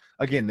 Now,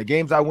 again, the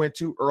games I went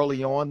to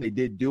early on, they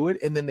did do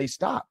it, and then they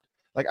stopped.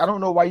 Like, I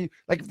don't know why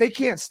if they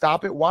can't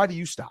stop it, why do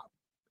you stop?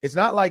 It's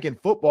not like in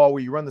football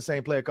where you run the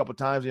same play a couple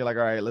times and you're like,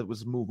 all right,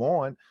 let's move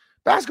on.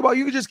 Basketball,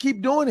 you can just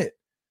keep doing it.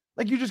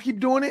 Like, you just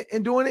keep doing it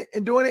and doing it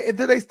and doing it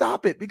until they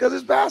stop it because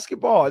it's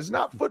basketball. It's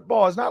not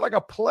football. It's not like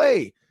a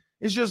play.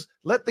 It's just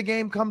let the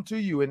game come to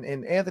you.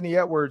 And Anthony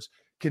Edwards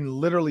can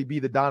literally be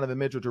the Donovan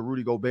Mitchell to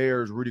Rudy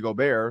Gobert's Rudy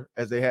Gobert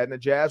as they had in the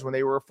Jazz when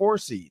they were a 4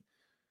 seed.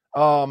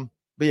 But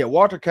yeah,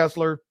 Walker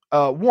Kessler,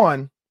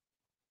 the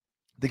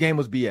game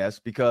was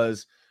BS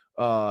because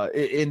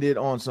it ended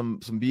on some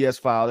BS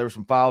foul. There were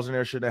some fouls in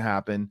there shouldn't have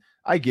happened.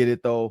 I get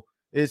it though.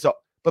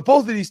 But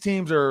both of these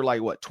teams are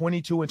like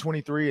 22 and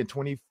 23 and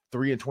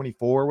 23 and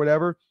 24 or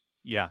whatever.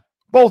 Yeah.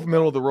 Both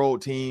middle of the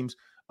road teams.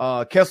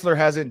 Kessler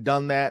hasn't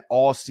done that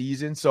all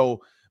season,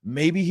 so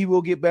maybe he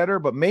will get better,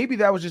 but maybe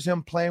that was just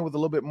him playing with a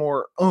little bit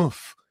more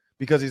oomph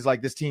because he's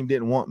like, this team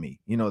didn't want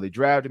me. You know, they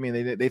drafted me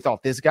and they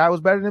thought this guy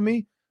was better than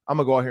me. I'm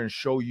going to go out here and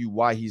show you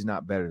why he's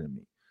not better than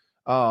me.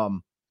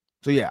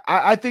 So yeah,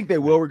 I think they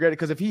will regret it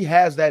because if he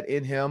has that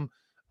in him,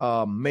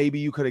 maybe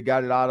you could have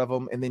got it out of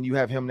him, and then you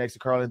have him next to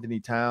Karl Anthony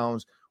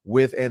Towns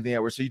with Anthony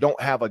Edwards. So you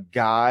don't have a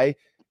guy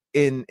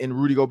in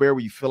Rudy Gobert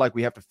where you feel like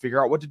we have to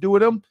figure out what to do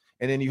with him.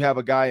 And then you have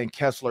a guy in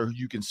Kessler who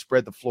you can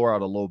spread the floor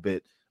out a little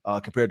bit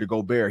compared to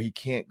Gobert. He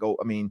can't go.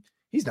 I mean,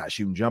 he's not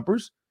shooting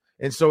jumpers.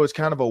 And so it's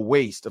kind of a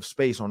waste of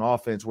space on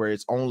offense where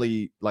it's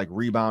only like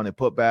rebound and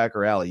put back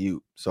or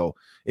alley-oop. So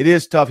it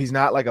is tough. He's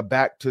not like a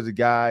back to the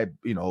guy,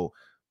 Akeem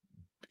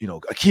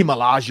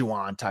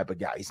Olajuwon type of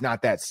guy. He's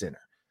not that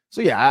center.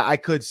 So yeah, I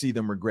could see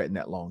them regretting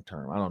that long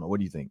term. I don't know. What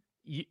do you think?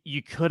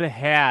 You could have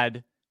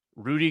had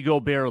Rudy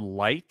Gobert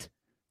light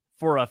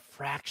for a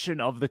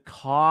fraction of the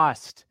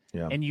cost.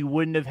 Yeah. And you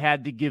wouldn't have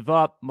had to give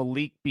up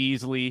Malik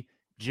Beasley,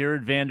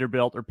 Jared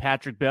Vanderbilt, or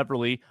Patrick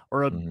Beverly,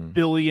 or a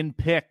billion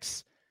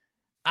picks.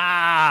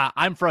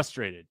 I'm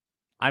frustrated.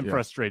 I'm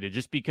frustrated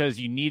just because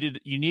you needed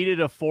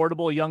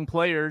affordable young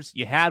players.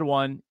 You had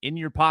one in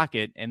your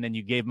pocket, and then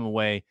you gave them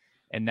away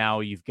and now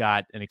you've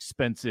got an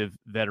expensive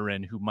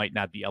veteran who might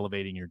not be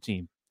elevating your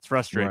team. It's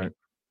frustrating. Right.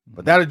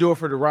 But that'll do it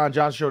for the Ron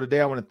Johnson Show today.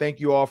 I want to thank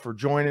you all for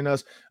joining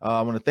us.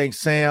 I want to thank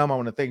Sam. I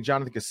want to thank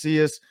Jonathan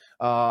Casillas.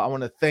 I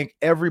want to thank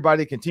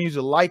everybody that continues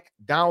to like,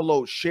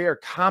 download, share,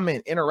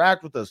 comment,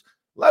 interact with us.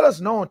 Let us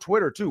know on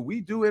Twitter, too.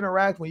 We do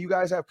interact when you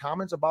guys have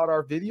comments about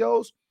our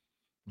videos.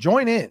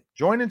 Join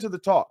into the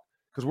talk,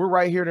 because we're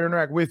right here to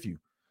interact with you.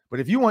 But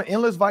if you want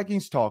endless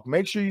Vikings talk,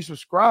 make sure you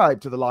subscribe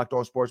to the Locked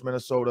On Sports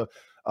Minnesota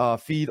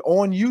feed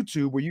on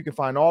YouTube, where you can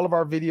find all of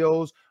our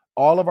videos,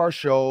 all of our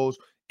shows,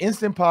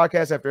 instant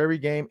podcasts after every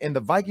game, and the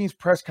Vikings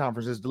press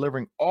conferences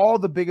delivering all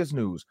the biggest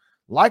news.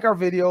 Like our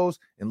videos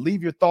and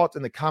leave your thoughts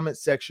in the comment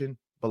section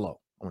below.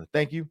 I want to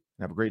thank you and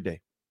have a great day.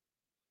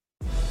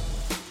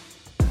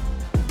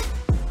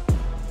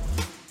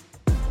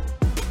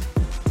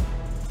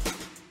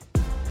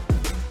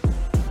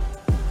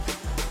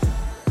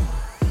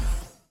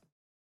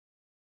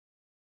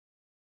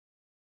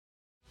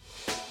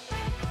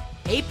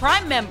 Hey,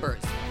 Prime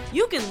members,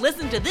 you can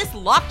listen to this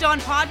Locked On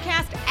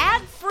podcast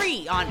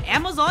ad-free on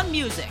Amazon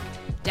Music.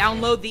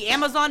 Download the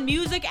Amazon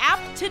Music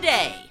app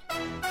today.